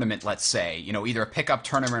official tournament, let's say, either a pickup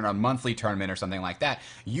tournament or a monthly tournament or something like that,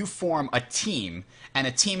 you form a team, and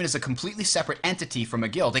a team is a completely separate entity from a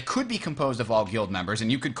guild. It could be composed of all guild members,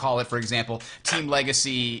 and you could call it, for example, Team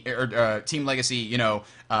Legacy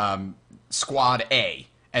Squad A.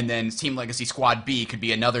 And then Team Legacy Squad B could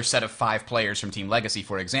be another set of 5 players from Team Legacy,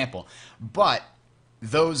 for example. But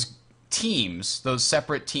those teams, those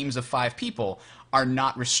separate teams of 5 people, are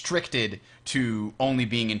not restricted to only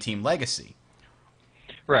being in Team Legacy.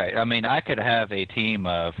 Right. I mean, I could have a team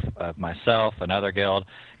of myself, another guild.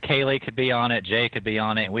 Kaylee could be on it, Jay could be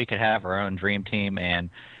on it, and we could have our own dream team and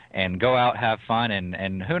go out, have fun,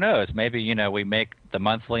 and who knows, maybe, we make the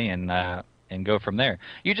monthly and and go from there.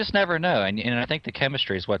 You just never know, and I think the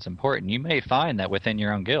chemistry is what's important. You may find that within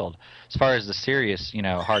your own guild, as far as the serious,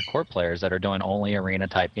 hardcore players that are doing only arena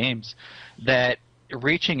type games, that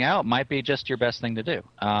reaching out might be just your best thing to do.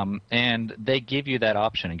 And they give you that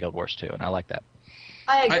option in Guild Wars 2, and I like that.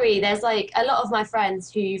 I agree. There's like a lot of my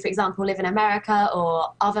friends who, for example, live in America,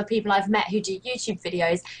 or other people I've met who do YouTube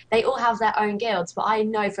videos. They all have their own guilds, but I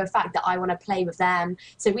know for a fact that I want to play with them.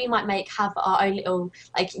 So we might have our own little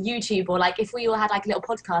like YouTube, or like if we all had like a little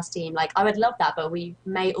podcast team, like I would love that. But we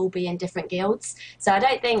may all be in different guilds, so I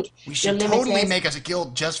don't think we should totally make us a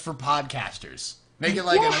guild just for podcasters. Make it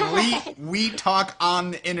like an elite We Talk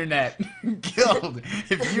on the Internet guild.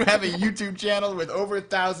 If you have a YouTube channel with over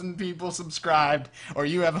 1,000 people subscribed, or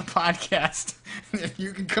you have a podcast,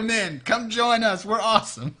 you can come join us. We're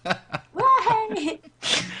awesome.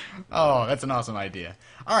 Oh, that's an awesome idea.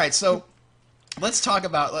 All right, so let's talk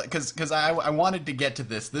about, because I wanted to get to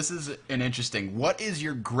this. This is an interesting. What is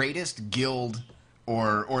your greatest guild?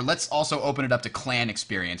 Or let's also open it up to clan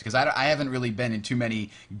experience, because I haven't really been in too many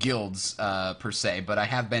guilds per se, but I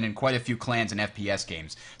have been in quite a few clans and FPS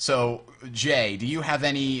games. So, Jay, do you have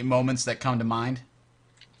any moments that come to mind?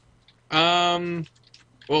 Well,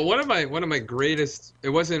 one of my greatest, it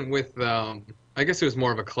wasn't with I guess it was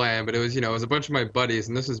more of a clan, but it was, it was a bunch of my buddies,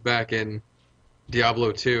 and this was back in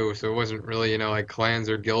Diablo 2, so it wasn't really, like clans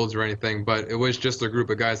or guilds or anything, but it was just a group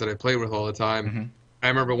of guys that I played with all the time. Mm-hmm. I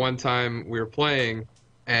remember one time we were playing,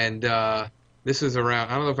 and this was around,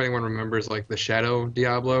 I don't know if anyone remembers like the Shadow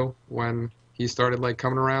Diablo when he started like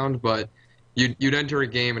coming around, but you'd enter a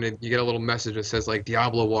game and you get a little message that says like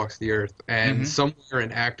Diablo walks the earth, and somewhere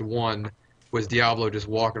in Act 1 was Diablo just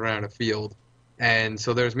walking around a field. And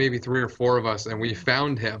so there's maybe 3 or 4 of us, and we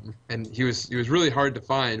found him, and he was really hard to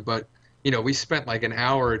find, but we spent like an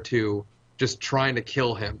hour or two just trying to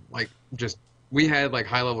kill him, we had like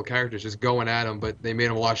high level characters just going at him, but they made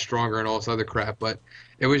him a lot stronger and all this other crap. But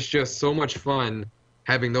it was just so much fun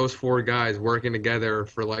having those 4 guys working together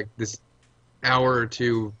for like this hour or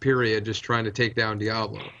 2 period, just trying to take down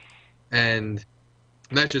Diablo. And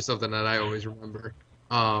that's just something that I always remember.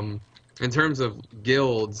 In terms of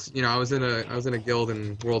guilds, I was in a guild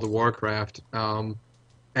in World of Warcraft, and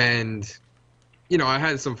I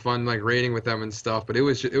had some fun like raiding with them and stuff, but it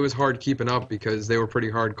was hard keeping up because they were pretty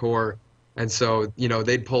hardcore. And so,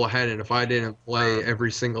 they'd pull ahead, and if I didn't play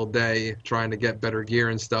every single day trying to get better gear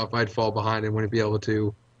and stuff, I'd fall behind and wouldn't be able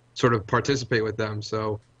to sort of participate with them.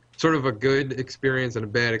 So sort of a good experience and a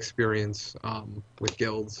bad experience with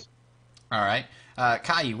guilds. All right.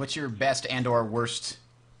 Kai, what's your best and or worst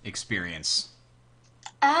experience?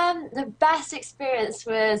 The best experience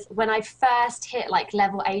was when I first hit like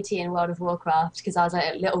level 80 in World of Warcraft, because I was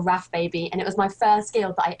a little Wrath baby, and it was my first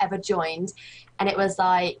guild that I ever joined, and it was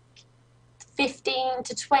like 15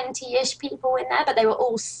 to 20-ish people in there, but they were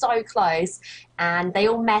all so close, and they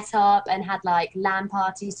all met up and had like LAN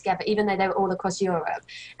parties together, even though they were all across Europe,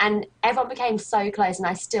 and everyone became so close, and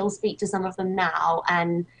I still speak to some of them now,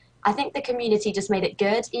 and I think the community just made it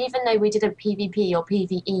good, even though we didn't PvP or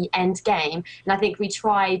PvE end game. And I think we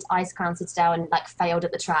tried Ice Crown Citadel and like failed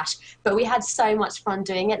at the trash. But we had so much fun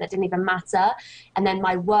doing it that didn't even matter. And then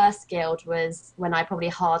my worst guild was when I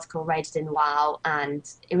probably hardcore raided in WoW, and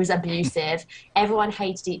it was abusive. Everyone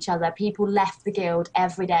hated each other. People left the guild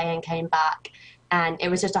every day and came back. And it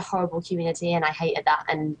was just a horrible community, and I hated that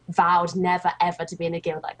and vowed never, ever to be in a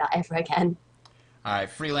guild like that ever again. All right,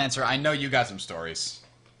 Freelancer, I know you got some stories.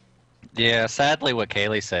 Yeah, sadly, what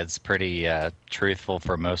Kaylee said is pretty truthful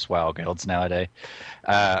for most WoW guilds nowadays.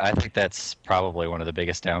 I think that's probably one of the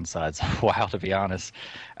biggest downsides of WoW, to be honest.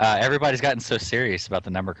 Everybody's gotten so serious about the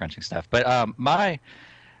number crunching stuff. But my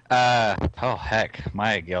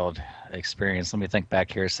guild experience, let me think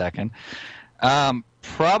back here a second.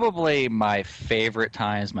 Probably my favorite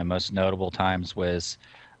times, my most notable times was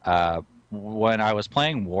when I was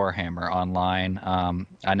playing Warhammer online.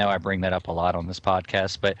 I know I bring that up a lot on this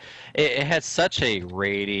podcast, but it had such a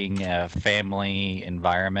raiding, family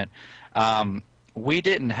environment. We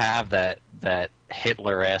didn't have that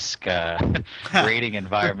Hitler-esque raiding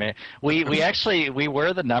environment. We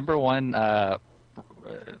were the number one,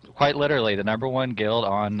 quite literally the number one guild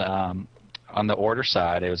on the order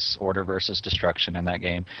side. It was order versus destruction in that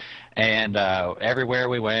game, and everywhere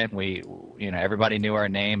we went, everybody knew our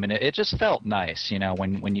name, and it just felt nice,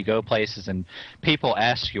 when you go places and people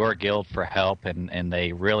ask your guild for help, and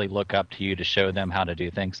they really look up to you to show them how to do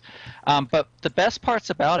things. But the best parts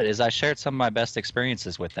about it is I shared some of my best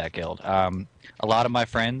experiences with that guild. A lot of my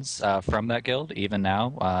friends from that guild, even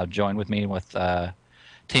now, join with me with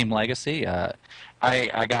Team Legacy.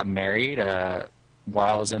 I got married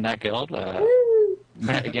while I was in that guild.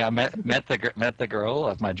 met the girl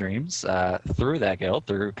of my dreams through that guild,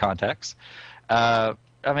 through contacts. I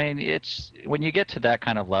mean, it's when you get to that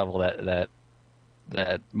kind of level, that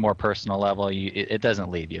more personal level, it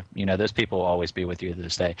doesn't leave you. You know, those people will always be with you to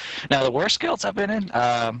this day. Now, the worst guilds I've been in,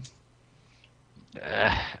 I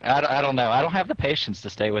don't know. I don't have the patience to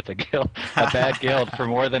stay with a bad guild for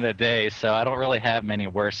more than a day, so I don't really have many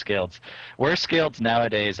worst guilds. Worst guilds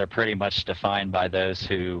nowadays are pretty much defined by those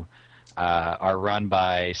who are run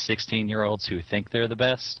by 16-year-olds who think they're the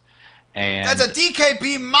best. And That's a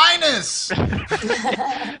DKB minus!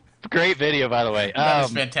 Great video, by the way. That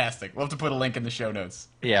is fantastic. We'll have to put a link in the show notes.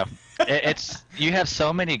 Yeah. It's you have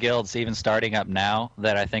so many guilds even starting up now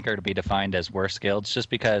that I think are to be defined as worst guilds just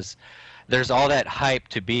because there's all that hype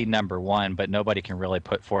to be number one, but nobody can really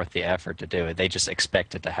put forth the effort to do it. They just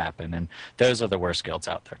expect it to happen, and those are the worst guilds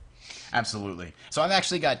out there. Absolutely. So I've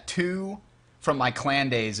actually got two from my clan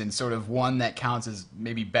days and sort of one that counts as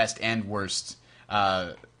maybe best and worst.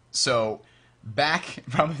 So back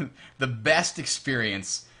from the best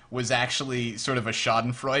experience was actually sort of a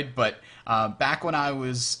schadenfreude, but back when I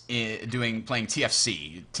was playing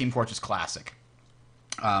TFC, Team Fortress Classic,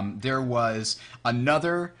 there was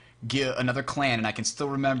another clan, and I can still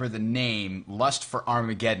remember the name, Lust for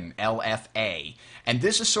Armageddon, LFA. And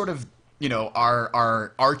this is sort of, you know,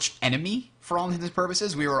 our arch enemy for all intents and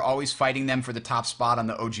purposes. We were always fighting them for the top spot on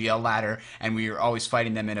the OGL ladder, and we were always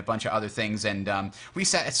fighting them in a bunch of other things. And we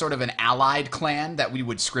sat as sort of an allied clan that we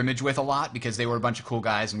would scrimmage with a lot because they were a bunch of cool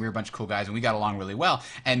guys, and we were a bunch of cool guys, and we got along really well.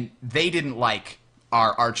 And they didn't like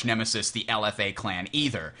our arch nemesis, the LFA clan,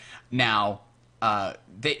 either. Now,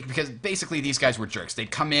 because basically these guys were jerks. They'd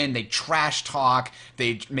come in, they'd trash talk,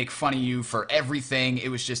 they'd make fun of you for everything.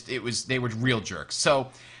 They were real jerks. So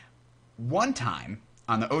one time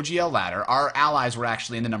on the OGL ladder, our allies were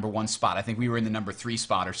actually in the number 1 spot. I think we were in the number 3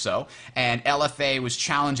 spot or so, and LFA was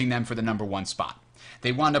challenging them for the number 1 spot.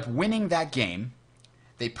 They wound up winning that game.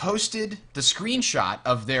 They posted the screenshot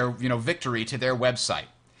of their, victory to their website.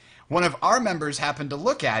 One of our members happened to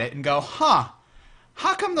look at it and go,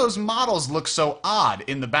 how come those models look so odd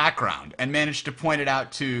in the background? And managed to point it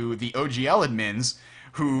out to the OGL admins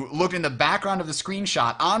who looked in the background of the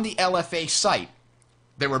screenshot on the LFA site.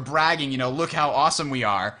 They were bragging, look how awesome we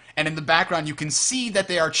are. And in the background, you can see that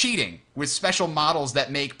they are cheating with special models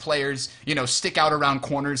that make players, stick out around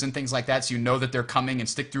corners and things like that. So you know that they're coming and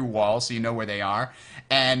stick through walls so you know where they are.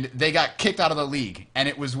 And they got kicked out of the league. And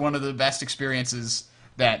it was one of the best experiences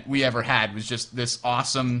that we ever had, was just this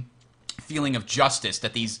awesome feeling of justice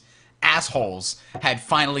that these assholes had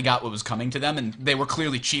finally got what was coming to them, and they were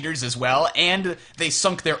clearly cheaters as well, and they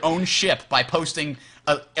sunk their own ship by posting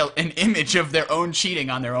an image of their own cheating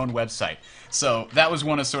on their own website. So that was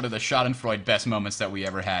one of sort of the schadenfreude best moments that we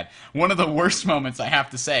ever had. One of the worst moments, I have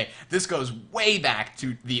to say, this goes way back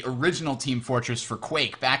to the original Team Fortress for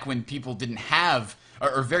Quake, back when people didn't have,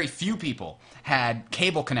 or very few people had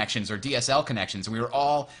cable connections or DSL connections, and we were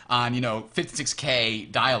all on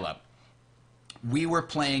 56K dial-up. We were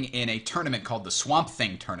playing in a tournament called the Swamp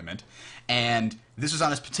Thing Tournament, and this was on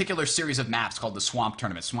this particular series of maps called the Swamp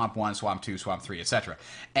Tournament, Swamp 1, Swamp 2, Swamp 3, etc.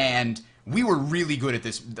 And we were really good at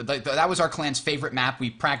this. That was our clan's favorite map. We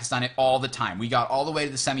practiced on it all the time. We got all the way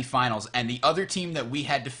to the semifinals, and the other team that we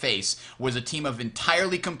had to face was a team of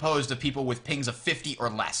entirely composed of people with pings of 50 or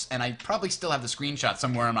less. And I probably still have the screenshot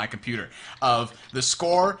somewhere on my computer of the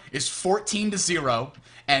score is 14-0.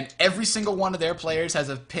 And every single one of their players has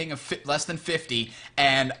a ping of less than 50,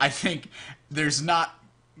 and I think there's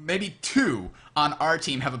maybe 2 on our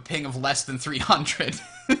team have a ping of less than 300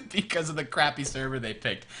 because of the crappy server they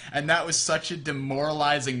picked. And that was such a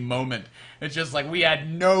demoralizing moment. It's just like we had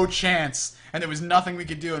no chance, and there was nothing we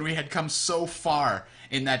could do, and we had come so far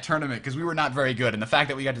in that tournament because we were not very good. And the fact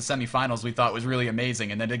that we got to semifinals we thought was really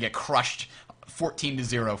amazing, and then to get crushed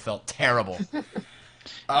 14-0 felt terrible.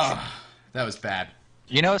 That was bad.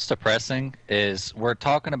 You know what's depressing is we're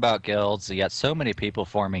talking about guilds. You got so many people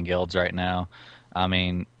forming guilds right now. I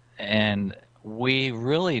mean, and we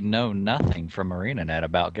really know nothing from ArenaNet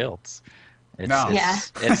about guilds.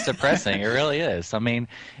 It's depressing. It really is. I mean,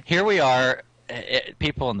 here we are,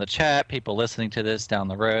 people in the chat, people listening to this down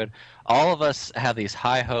the road. All of us have these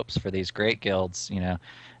high hopes for these great guilds.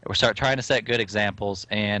 We start trying to set good examples,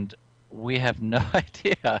 and we have no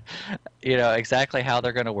idea, exactly how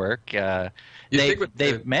they're going to work.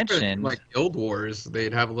 They've mentioned like Guild Wars,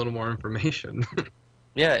 they'd have a little more information.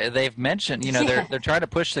 Yeah, they've mentioned, they're trying to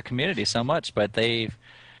push the community so much, but they've,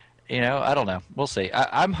 I don't know. We'll see.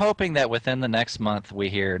 I'm hoping that within the next month we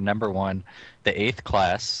hear number 1, the 8th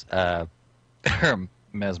class,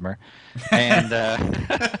 Mesmer, and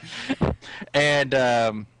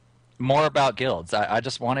more about guilds. I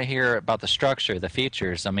just want to hear about the structure, the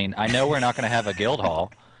features. I mean, I know we're not going to have a guild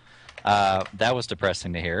hall. That was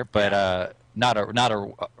depressing to hear, but not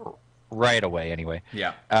a right away anyway.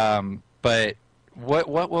 Yeah. But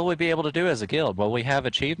what will we be able to do as a guild? Will we have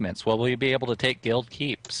achievements? Will we be able to take guild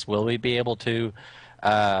keeps? Will we be able to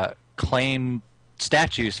claim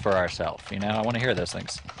statues for ourselves? You know, I want to hear those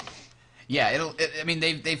things. Yeah, I mean,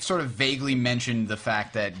 they've sort of vaguely mentioned the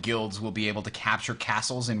fact that guilds will be able to capture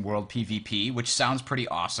castles in World PvP, which sounds pretty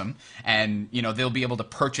awesome. And, you know, they'll be able to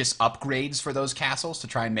purchase upgrades for those castles to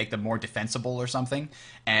try and make them more defensible or something.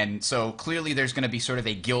 And so clearly there's going to be sort of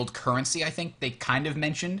a guild currency, I think they kind of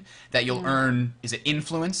mentioned, that you'll earn, is it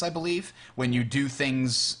influence, I believe, when you do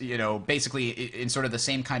things, you know, basically in sort of the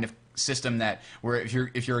same kind of system that where if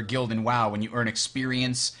you're a guild in WoW, when you earn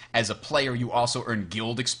experience as a player, you also earn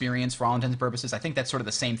guild experience for all intents and purposes. I think that's sort of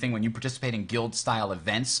the same thing when you participate in guild style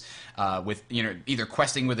events with, you know, either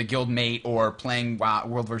questing with a guild mate or playing WoW,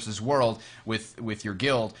 World versus World with your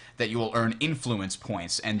guild, that you will earn influence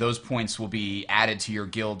points, and those points will be added to your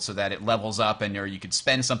guild so that it levels up, and or you could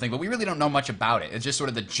spend something. But we really don't know much about it. It's just sort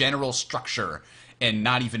of the general structure, and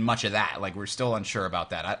not even much of that. Like, we're still unsure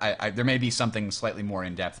about that. I there may be something slightly more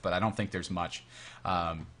in depth, but I don't think there's much.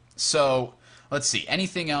 So let's see.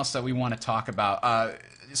 Anything else that we want to talk about?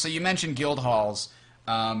 So you mentioned guild halls.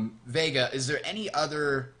 Vega, is there any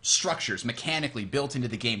other structures mechanically built into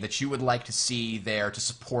the game that you would like to see there to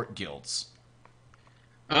support guilds?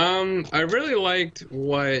 I really liked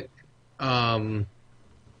what World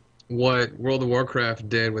of Warcraft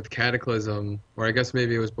did with Cataclysm, or I guess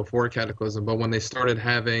maybe it was before Cataclysm, but when they started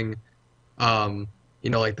having, you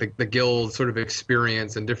know, like the guild sort of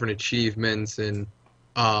experience and different achievements, and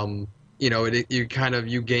you know, you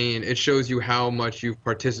gain, it shows you how much you've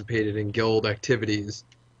participated in guild activities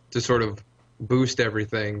to sort of boost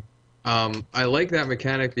everything. I like that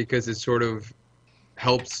mechanic because it sort of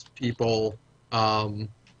helps people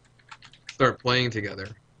start playing together.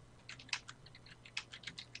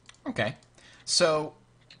 Okay. So,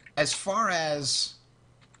 as far as,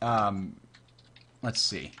 let's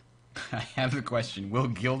see. I have the question, will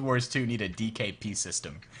Guild Wars 2 need a DKP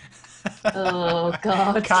system? Oh,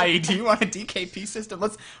 God. Kai, do you want a DKP system?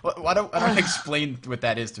 Why don't I explain what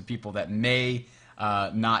that is to people that may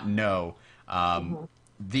not know.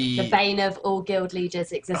 The bane of all guild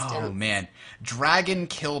leaders' existence. Oh man, Dragon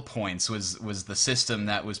Kill Points was the system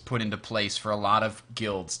that was put into place for a lot of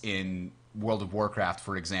guilds in World of Warcraft,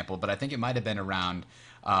 for example. But I think it might have been around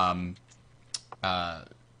for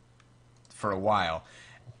a while.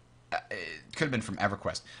 It could have been from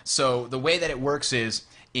EverQuest. So the way that it works is,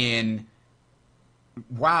 in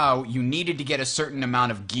WoW, you needed to get a certain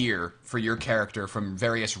amount of gear for your character from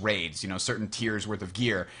various raids, you know, certain tiers worth of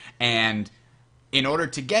gear. And in order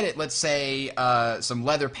to get it, let's say some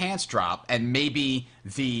leather pants drop, and maybe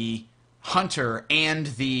the hunter and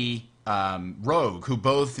the rogue, who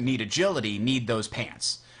both need agility, need those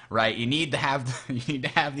pants. Right, you need to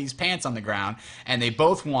have these pants on the ground, and they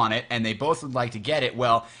both want it, and they both would like to get it.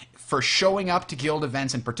 Well, for showing up to guild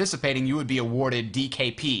events and participating, you would be awarded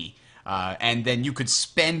DKP, and then you could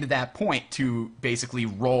spend that point to basically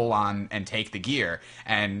roll on and take the gear.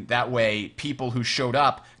 And that way, people who showed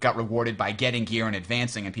up got rewarded by getting gear and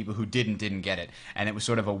advancing, and people who didn't get it. And it was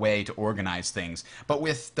sort of a way to organize things. But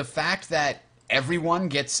with the fact that everyone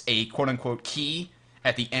gets a quote-unquote key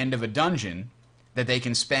at the end of a dungeon that they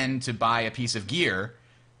can spend to buy a piece of gear,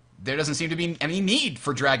 there doesn't seem to be any need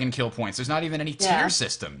for Dragon Kill Points. There's not even any tier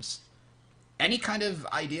systems. Any kind of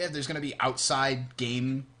idea if there's going to be outside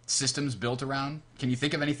game systems built around? Can you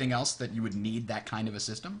think of anything else that you would need that kind of a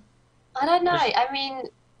system? I don't know. I mean,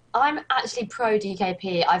 I'm actually pro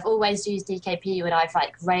DKP. I've always used DKP when I've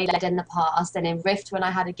raided in the past, and in Rift when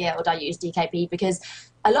I had a guild, I used DKP because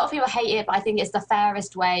a lot of people hate it, but I think it's the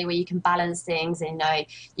fairest way where you can balance things, and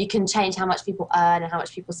you can change how much people earn and how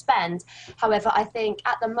much people spend. However, I think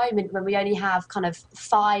at the moment when we only have kind of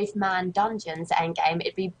 5-man dungeons at endgame,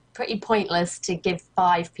 it'd be pretty pointless to give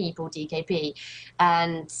 5 people DKP,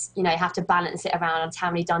 and have to balance it around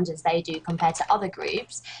how many dungeons they do compared to other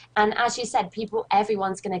groups. And as you said,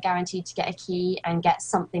 everyone's going to guarantee to get a key and get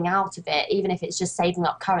something out of it, even if it's just saving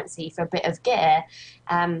up currency for a bit of gear.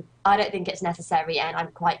 I don't think it's necessary, and I'm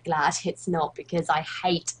quite glad it's not, because I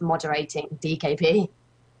hate moderating DKP.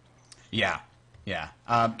 Yeah.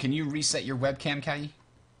 Can you reset your webcam, Kai?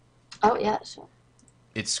 Oh yeah, sure.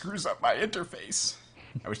 It screws up my interface.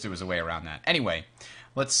 I wish there was a way around that. Anyway,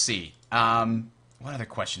 let's see. What other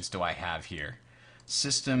questions do I have here?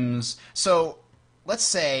 Systems. So, let's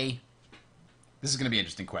say, this is going to be an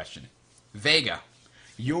interesting question. Vega,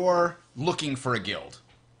 you're looking for a guild.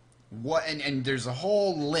 what? And there's a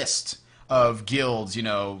whole list of guilds,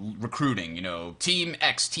 recruiting, Team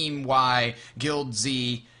X, Team Y, Guild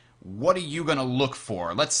Z. What are you going to look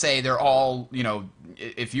for? Let's say they're all,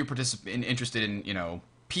 if you're interested in,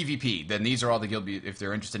 PvP, then these are all the guilds. If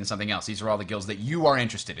they're interested in something else, these are all the guilds that you are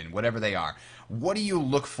interested in, whatever they are. What do you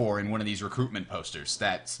look for in one of these recruitment posters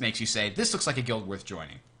that makes you say, this looks like a guild worth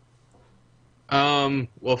joining?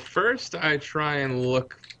 Well, first I try and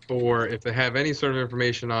look for if they have any sort of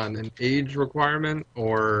information on an age requirement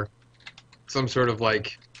or some sort of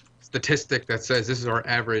like statistic that says this is our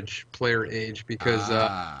average player age, because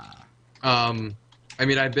I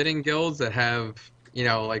mean, I've been in guilds that have,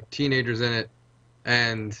 like teenagers in it,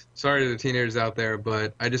 and sorry to the teenagers out there,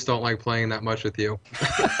 but I just don't like playing that much with you.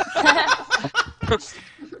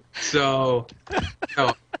 So,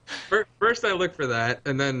 first I look for that,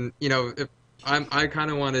 and then, if I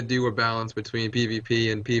kind of want to do a balance between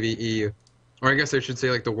PvP and PvE, or I guess I should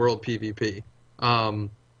say like the world PvP.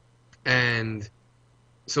 And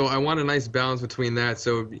so I want a nice balance between that.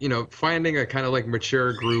 So, finding a kind of like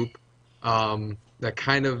mature group that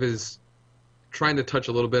kind of is trying to touch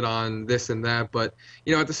a little bit on this and that, but,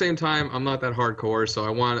 at the same time, I'm not that hardcore, so I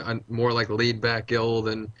want a more like laid back guild,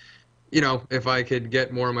 and, if I could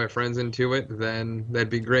get more of my friends into it, then that'd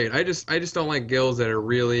be great. I just don't like guilds that are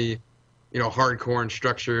really, hardcore and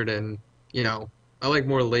structured, and, I like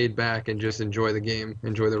more laid back and just enjoy the game,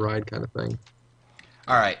 enjoy the ride kind of thing.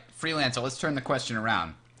 All right, Freelancer, let's turn the question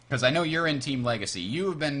around. Because I know you're in Team Legacy.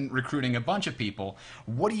 You've been recruiting a bunch of people.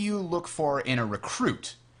 What do you look for in a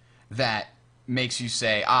recruit that makes you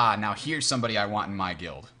say, now here's somebody I want in my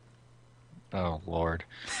guild? Oh, Lord.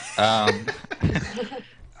 I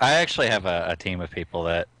actually have a team of people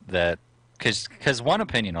that because one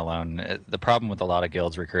opinion alone, the problem with a lot of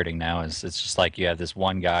guilds recruiting now is it's just like you have this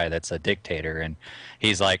one guy that's a dictator, and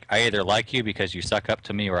he's like, I either like you because you suck up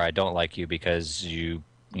to me, or I don't like you because you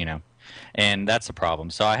know. And that's a problem.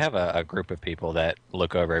 So I have a group of people that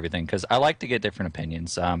look over everything because I like to get different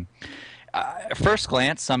opinions. First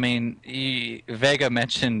glance, I mean, Vega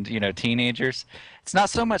mentioned, teenagers. It's not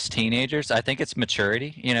so much teenagers. I think it's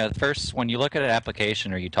maturity. First, when you look at an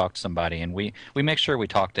application or you talk to somebody, and we make sure we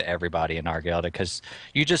talk to everybody in our guild, because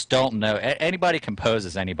you just don't know. Anybody can pose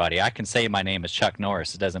as anybody. I can say my name is Chuck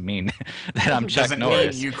Norris. It doesn't mean that I'm Chuck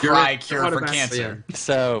Norris. Doesn't mean you cry cure for cancer.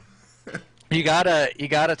 So you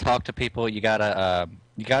gotta talk to people. You gotta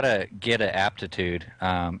get an aptitude,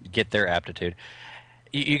 get their aptitude.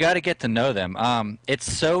 You got to get to know them.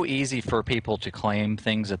 It's so easy for people to claim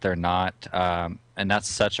things that they're not, and that's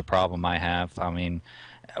such a problem I have. I mean,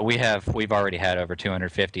 we've already had over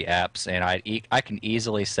 250 apps, and I can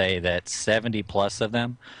easily say that 70 plus of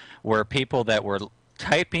them were people that were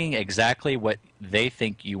typing exactly what they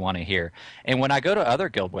think you want to hear. And when I go to other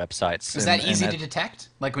guild websites, is that easy to detect?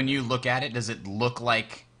 Like when you look at it, does it look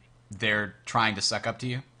like they're trying to suck up to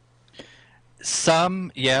you?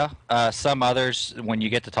 Some, yeah. Some others, when you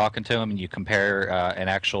get to talking to them and you compare an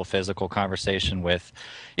actual physical conversation with,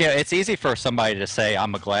 it's easy for somebody to say,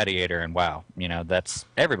 I'm a gladiator, and wow, that's,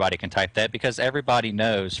 everybody can type that because everybody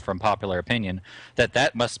knows from popular opinion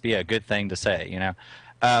that must be a good thing to say,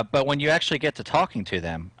 But when you actually get to talking to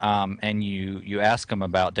them, and you ask them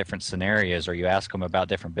about different scenarios, or you ask them about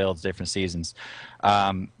different builds, different seasons,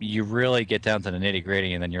 you really get down to the nitty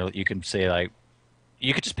gritty, and then you can say, like,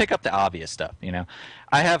 you could just pick up the obvious stuff,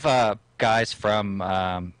 I have guys from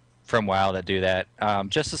WoW that do that,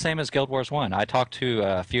 just the same as Guild Wars 1. I talked to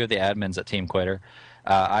a few of the admins at Team Quitter.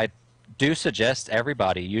 I do suggest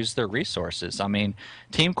everybody use their resources. I mean,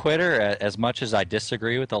 Team Quitter, as much as I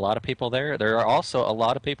disagree with a lot of people there are also a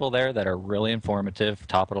lot of people there that are really informative,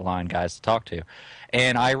 top-of-the-line guys to talk to.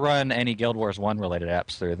 And I run any Guild Wars 1 related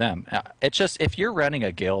apps through them. It's just, if you're running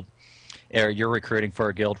a guild, or you're recruiting for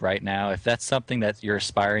a guild right now, if that's something that you're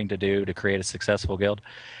aspiring to do to create a successful guild,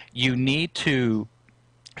 you need to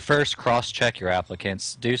first cross-check your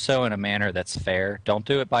applicants. Do so in a manner that's fair. Don't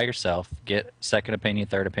do it by yourself. Get second opinion,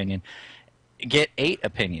 third opinion. Get 8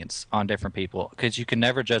 opinions on different people, because you can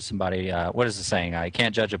never judge somebody. What is the saying? You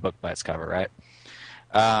can't judge a book by its cover, right?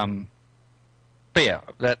 But yeah,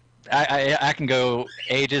 that I can go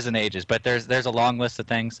ages and ages, but there's a long list of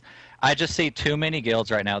things. I just see too many guilds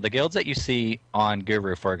right now. The guilds that you see on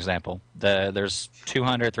Guru, for example, there's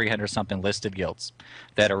 200, 300 something listed guilds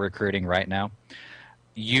that are recruiting right now.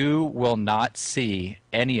 You will not see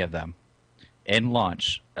any of them in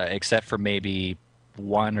launch, except for maybe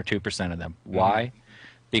 1 or 2% of them. Mm-hmm. Why?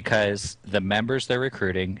 Because the members they're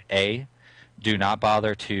recruiting, do not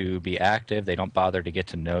bother to be active. They don't bother to get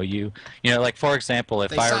to know you. Like, for example,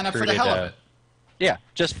 if I recruited, up for the hell of it. Yeah,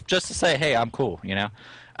 just to say, hey, I'm cool,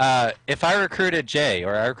 if I recruited Jay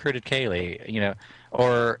or I recruited Kaylee,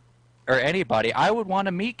 or anybody, I would want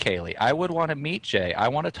to meet Kaylee. I would want to meet Jay. I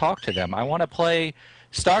want to talk to them. I want to play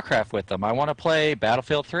StarCraft with them. I want to play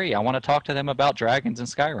Battlefield 3. I want to talk to them about Dragons and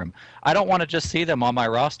Skyrim. I don't want to just see them on my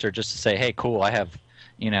roster just to say, hey, cool, I have,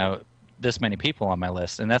 this many people on my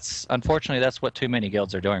list. And unfortunately, that's what too many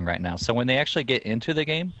guilds are doing right now. So when they actually get into the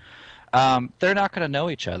game, they're not going to know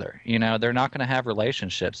each other. They're not going to have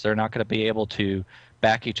relationships. They're not going to be able to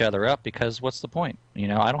back each other up because what's the point?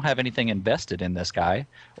 I don't have anything invested in this guy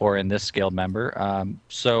or in this guild member.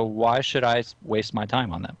 So why should I waste my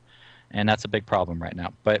time on them? And that's a big problem right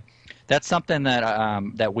now. But that's something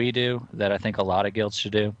that we do that I think a lot of guilds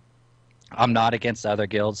should do. I'm not against other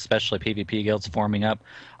guilds, especially PvP guilds forming up.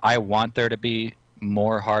 I want there to be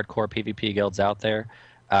more hardcore PvP guilds out there.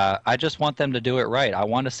 I just want them to do it right. I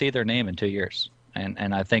want to see their name in 2 years.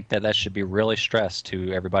 And I think that should be really stressed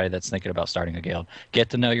to everybody that's thinking about starting a guild. Get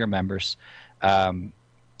to know your members.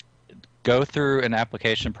 Go through an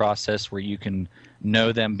application process where you can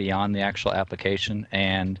know them beyond the actual application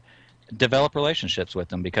and develop relationships with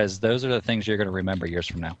them, because those are the things you're going to remember years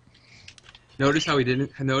from now. Notice how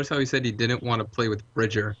he said he didn't want to play with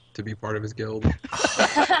Bridger to be part of his guild.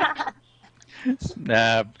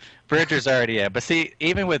 Bridger's already in. But see,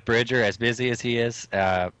 even with Bridger, as busy as he is,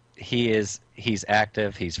 he's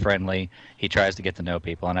active, he's friendly, he tries to get to know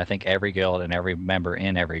people, and I think every guild and every member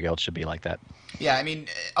in every guild should be like that. Yeah, I mean,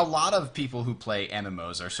 a lot of people who play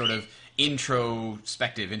MMOs are sort of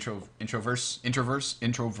introspective, introverts.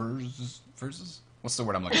 What's the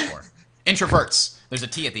word I'm looking for? Introverts. There's a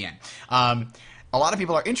T at the end. A lot of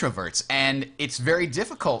people are introverts, and it's very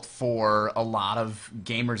difficult for a lot of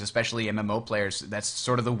gamers, especially MMO players. That's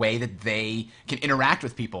sort of the way that they can interact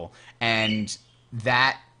with people, and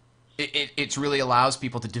that it really allows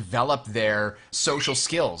people to develop their social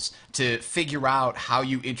skills, to figure out how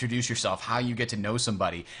you introduce yourself, how you get to know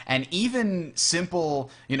somebody. And even simple,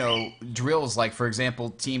 drills like, for example,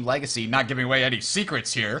 Team Legacy, not giving away any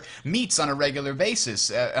secrets here, meets on a regular basis,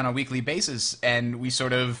 on a weekly basis, and we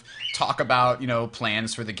sort of talk about,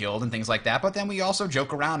 plans for the guild and things like that. But then we also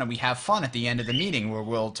joke around and we have fun at the end of the meeting where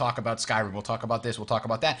we'll talk about Skyrim, we'll talk about this, we'll talk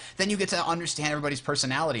about that. Then you get to understand everybody's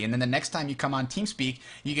personality, and then the next time you come on TeamSpeak,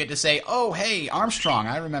 you get to say, oh, hey, Armstrong,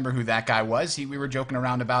 I remember who that guy was. We were joking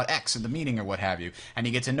around about X in the meeting or what have you, and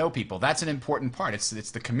you get to know people. That's an important part. It's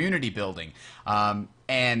the community building.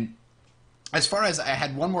 And as far as I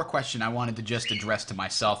had one more question I wanted to just address to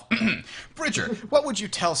myself. Bridger, what would you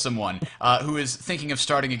tell someone who is thinking of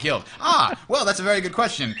starting a guild? Well, that's a very good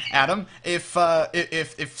question, Adam. If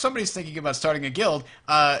somebody's thinking about starting a guild,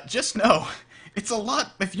 just know it's a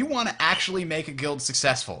lot. If you want to actually make a guild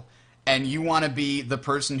successful, and you want to be the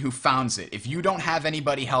person who founds it, if you don't have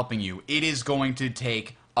anybody helping you, it is going to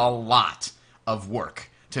take a lot of work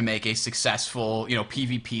to make a successful,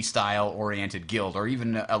 PvP style oriented guild, or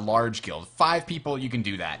even a large guild. 5 people, you can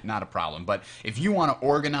do that, not a problem. But if you want to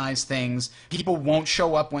organize things, people won't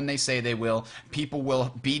show up when they say they will. People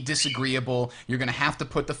will be disagreeable. You're going to have to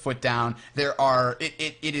put the foot down.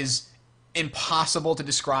 It is impossible to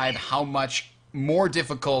describe how much more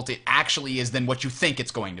difficult it actually is than what you think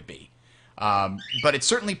it's going to be. But it's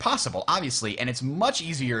certainly possible, obviously, and it's much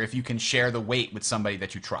easier if you can share the weight with somebody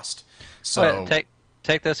that you trust. So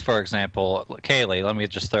take this for example, Kaylee. Let me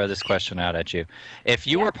just throw this question out at you. If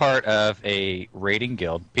you were part of a raiding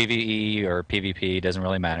guild, PvE or PvP, doesn't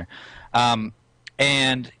really matter,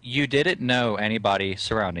 and you didn't know anybody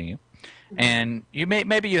surrounding you, and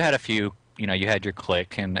maybe you had a few. You had your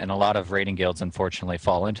clique, and a lot of raiding guilds unfortunately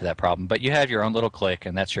fall into that problem. But you have your own little clique,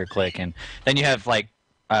 and that's your clique, and then you have like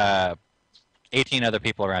 18 other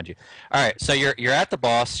people around you. All right, so you're at the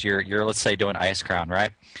boss. You're let's say doing Ice Crown, right?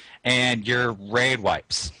 And your raid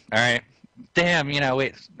wipes. All right, damn,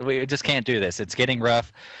 we just can't do this. It's getting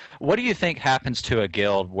rough. What do you think happens to a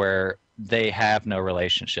guild where they have no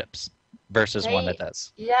relationships versus one that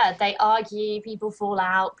does? Yeah, they argue, people fall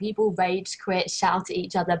out, people rage quit, shout at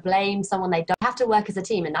each other, blame someone they don't. Have to work as a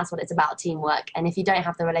team, and that's what it's about, teamwork. And if you don't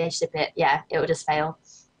have the relationship, it will just fail.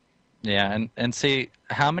 Yeah, and see,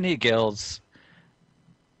 how many guilds...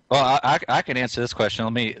 Well, I can answer this question.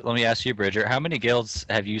 Let me ask you, Bridger. How many guilds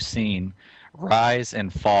have you seen rise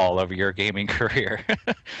and fall over your gaming career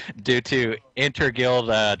due to inter-guild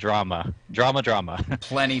drama?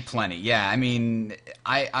 Plenty. Yeah, I mean,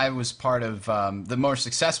 I was part of the more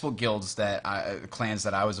successful guilds clans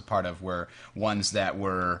that I was a part of were ones that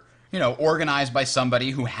were, organized by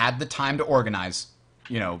somebody who had the time to organize.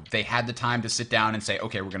 They had the time to sit down and say,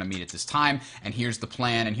 okay, we're going to meet at this time, and here's the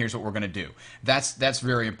plan, and here's what we're going to do. That's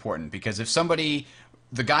very important, because if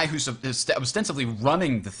the guy who's ostensibly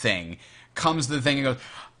running the thing comes to the thing and goes,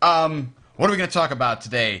 what are we going to talk about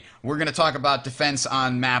today? We're going to talk about defense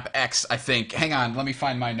on map X, I think. Hang on, let me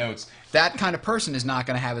find my notes. That kind of person is not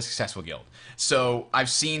going to have a successful guild. So I've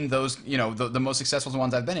seen those, you know, the most successful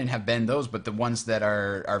ones I've been in have been those, but the ones that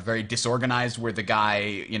are very disorganized, where the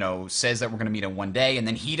guy, you know, says that we're going to meet in one day and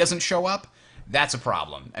then he doesn't show up, that's a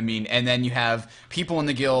problem. I mean, and then you have people in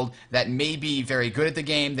the guild that may be very good at the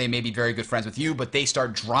game, they may be very good friends with you, but they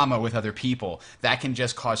start drama with other people. That can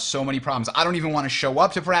just cause so many problems. I don't even want to show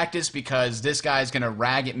up to practice because this guy's going to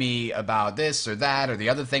rag at me about this or that or the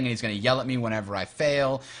other thing, and he's going to yell at me whenever I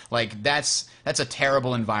fail. Like, that's a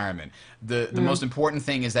terrible environment. The most important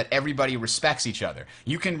thing is that everybody respects each other.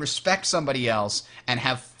 You can respect somebody else and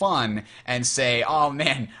have fun and say, oh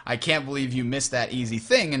man, I can't believe you missed that easy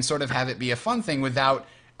thing, and sort of have it be a fun thing without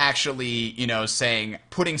actually, you know,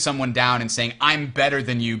 putting someone down and saying, I'm better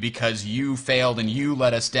than you because you failed and you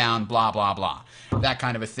let us down, blah, blah, blah. That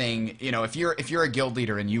kind of a thing. You know, if you're a guild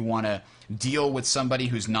leader and you want to deal with somebody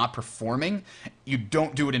who's not performing, you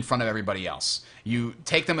don't do it in front of everybody else. You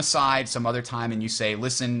take them aside some other time and you say,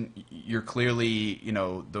 listen, you're clearly, you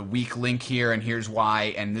know, the weak link here, and here's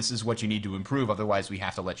why, and this is what you need to improve, otherwise we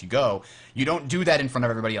have to let you go. You don't do that in front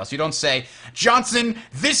of everybody else. You don't say, Johnson,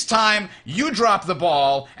 this time you drop the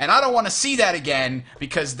ball, and I don't want to see that again,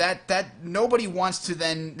 because that nobody wants to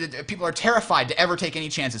then, people are terrified to ever take any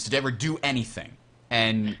chances, to ever do anything.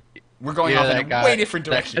 And we're going off in a way different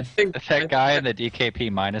direction. That guy in the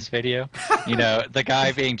DKP minus video, you know, the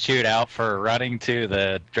guy being chewed out for running to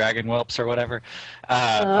the dragon whelps or whatever.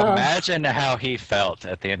 Imagine how he felt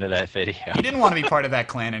at the end of that video. He didn't want to be part of that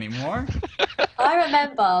clan anymore. I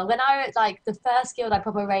remember when I was like the first guild I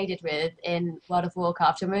proper raided with in World of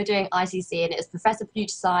Warcraft, and we were doing ICC, and it was Professor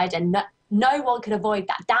Futureside, and no one could avoid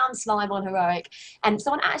that damn slime on heroic, and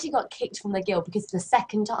someone actually got kicked from the guild because the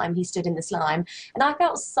second time he stood in the slime, and I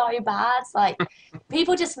felt so bad. Like,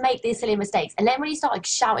 people just make these silly mistakes, and then when you start like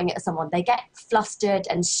shouting at someone, they get flustered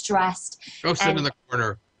and stressed. Go sit in the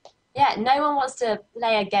corner. Yeah, no one wants to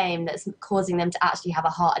play a game that's causing them to actually have a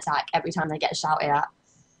heart attack every time they get shouted at.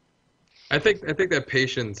 I think that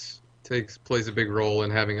patience plays a big role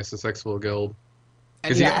in having a successful guild,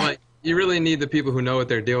 because you really need the people who know what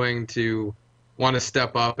they're doing to want to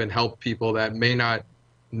step up and help people that may not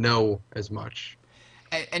know as much.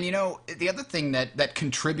 And you know, the other thing that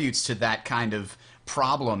contributes to that kind of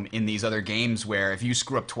problem in these other games, where if you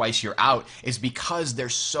screw up twice you're out, is because they're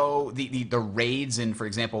so the raids in, for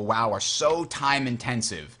example, WoW are so time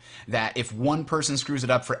intensive that if one person screws it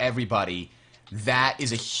up for everybody, that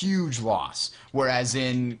is a huge loss. Whereas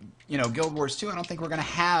in, you know, Guild Wars 2, I don't think we're going to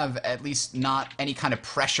have, at least not any kind of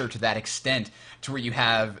pressure to that extent, to where you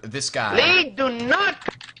have this guy. Lee, do not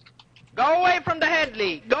go away from the head,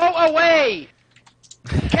 Lee. Go away.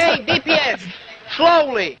 Okay, DPS,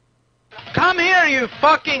 slowly. Come here, you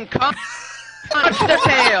fucking cunt. Touch the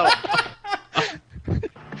tail.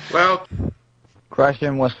 Well,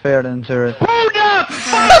 Crushing was fair and serious. Who the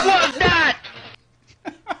fuck was that?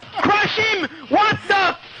 Crush him! What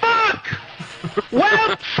the fuck?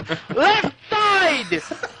 Whelps! Left side!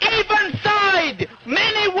 Even side!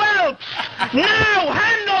 Many whelps! Now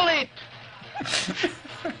handle it!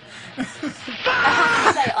 I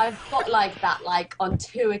have to say, I've got like that, like, on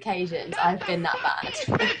 2 occasions, I've been that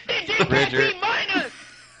bad. Bridger.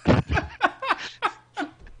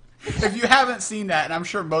 If you haven't seen that, and I'm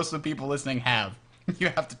sure most of the people listening have, you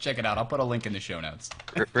have to check it out. I'll put a link in the show notes.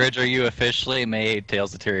 Bridger, you officially made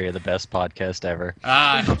Tales of Tyria the best podcast ever.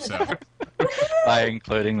 I hope so. By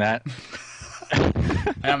including that.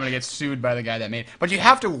 And I'm going to get sued by the guy that made it. But you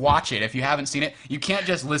have to watch it if you haven't seen it. You can't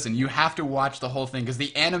just listen. You have to watch the whole thing, because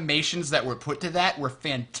the animations that were put to that were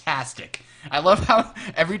fantastic. I love how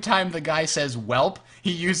every time the guy says whelp,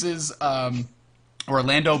 he uses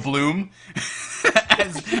Orlando Bloom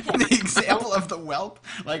as the example of the whelp.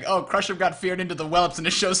 Like, oh, Crusher got feared into the whelps, and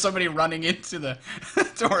it shows somebody running into to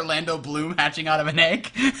Orlando Bloom hatching out of an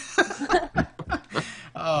egg.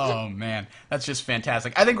 Oh man, that's just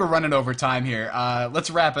fantastic. I think we're running over time here.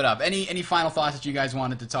 Let's wrap it up. Any final thoughts that you guys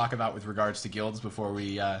wanted to talk about with regards to guilds before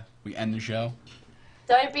we end the show?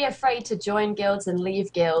 Don't be afraid to join guilds and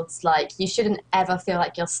leave guilds. Like, you shouldn't ever feel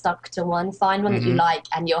like you're stuck to one. Find one that you like,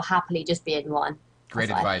 and you'll happily just be in one. Great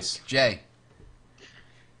advice. Jay?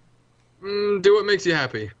 do what makes you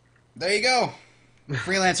happy. There you go.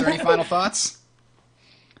 Freelancer, any final thoughts?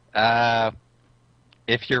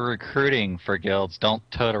 If you're recruiting for guilds, don't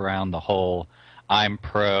tote around the whole I'm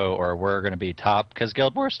pro or we're going to be top, because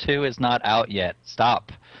Guild Wars 2 is not out yet.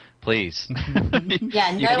 Stop, please.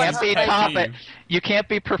 Yeah, You can't be top at, you can't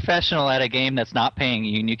be professional at a game that's not paying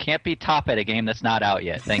you, and you can't be top at a game that's not out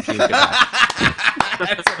yet. Thank you. Goodbye.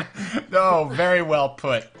 No, very well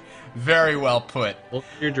put. Very well put.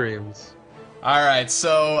 Fulfill your dreams. All right,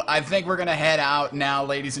 so I think we're going to head out now,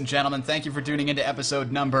 ladies and gentlemen. Thank you for tuning into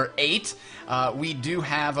episode number 8. We do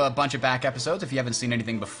have a bunch of back episodes if you haven't seen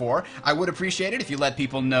anything before. I would appreciate it if you let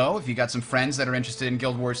people know. If you got some friends that are interested in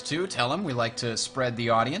Guild Wars 2, tell them. We like to spread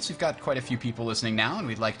the audience. We've got quite a few people listening now, and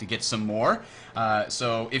we'd like to get some more.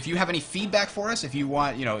 So if you have any feedback for us, if you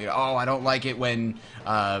want, oh, I don't like it when,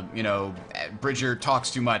 Bridger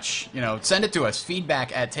talks too much, send it to us.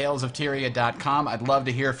 Feedback at talesoftyria.com. I'd love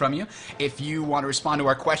to hear from you. If you want to respond to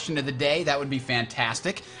our question of the day, that would be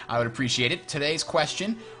fantastic. I would appreciate it. Today's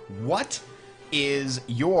question, what is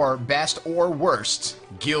your best or worst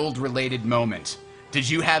guild-related moment? Did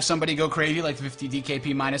you have somebody go crazy like the 50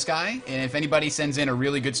 DKP minus guy? And if anybody sends in a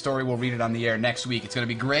really good story, we'll read it on the air next week. It's going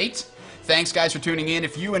to be great. Thanks, guys, for tuning in.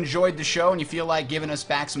 If you enjoyed the show and you feel like giving us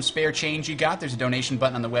back some spare change you got, there's a donation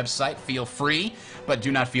button on the website. Feel free, but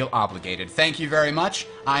do not feel obligated. Thank you very much.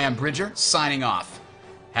 I am Bridger, signing off.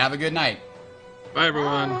 Have a good night. Bye,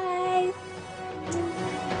 everyone.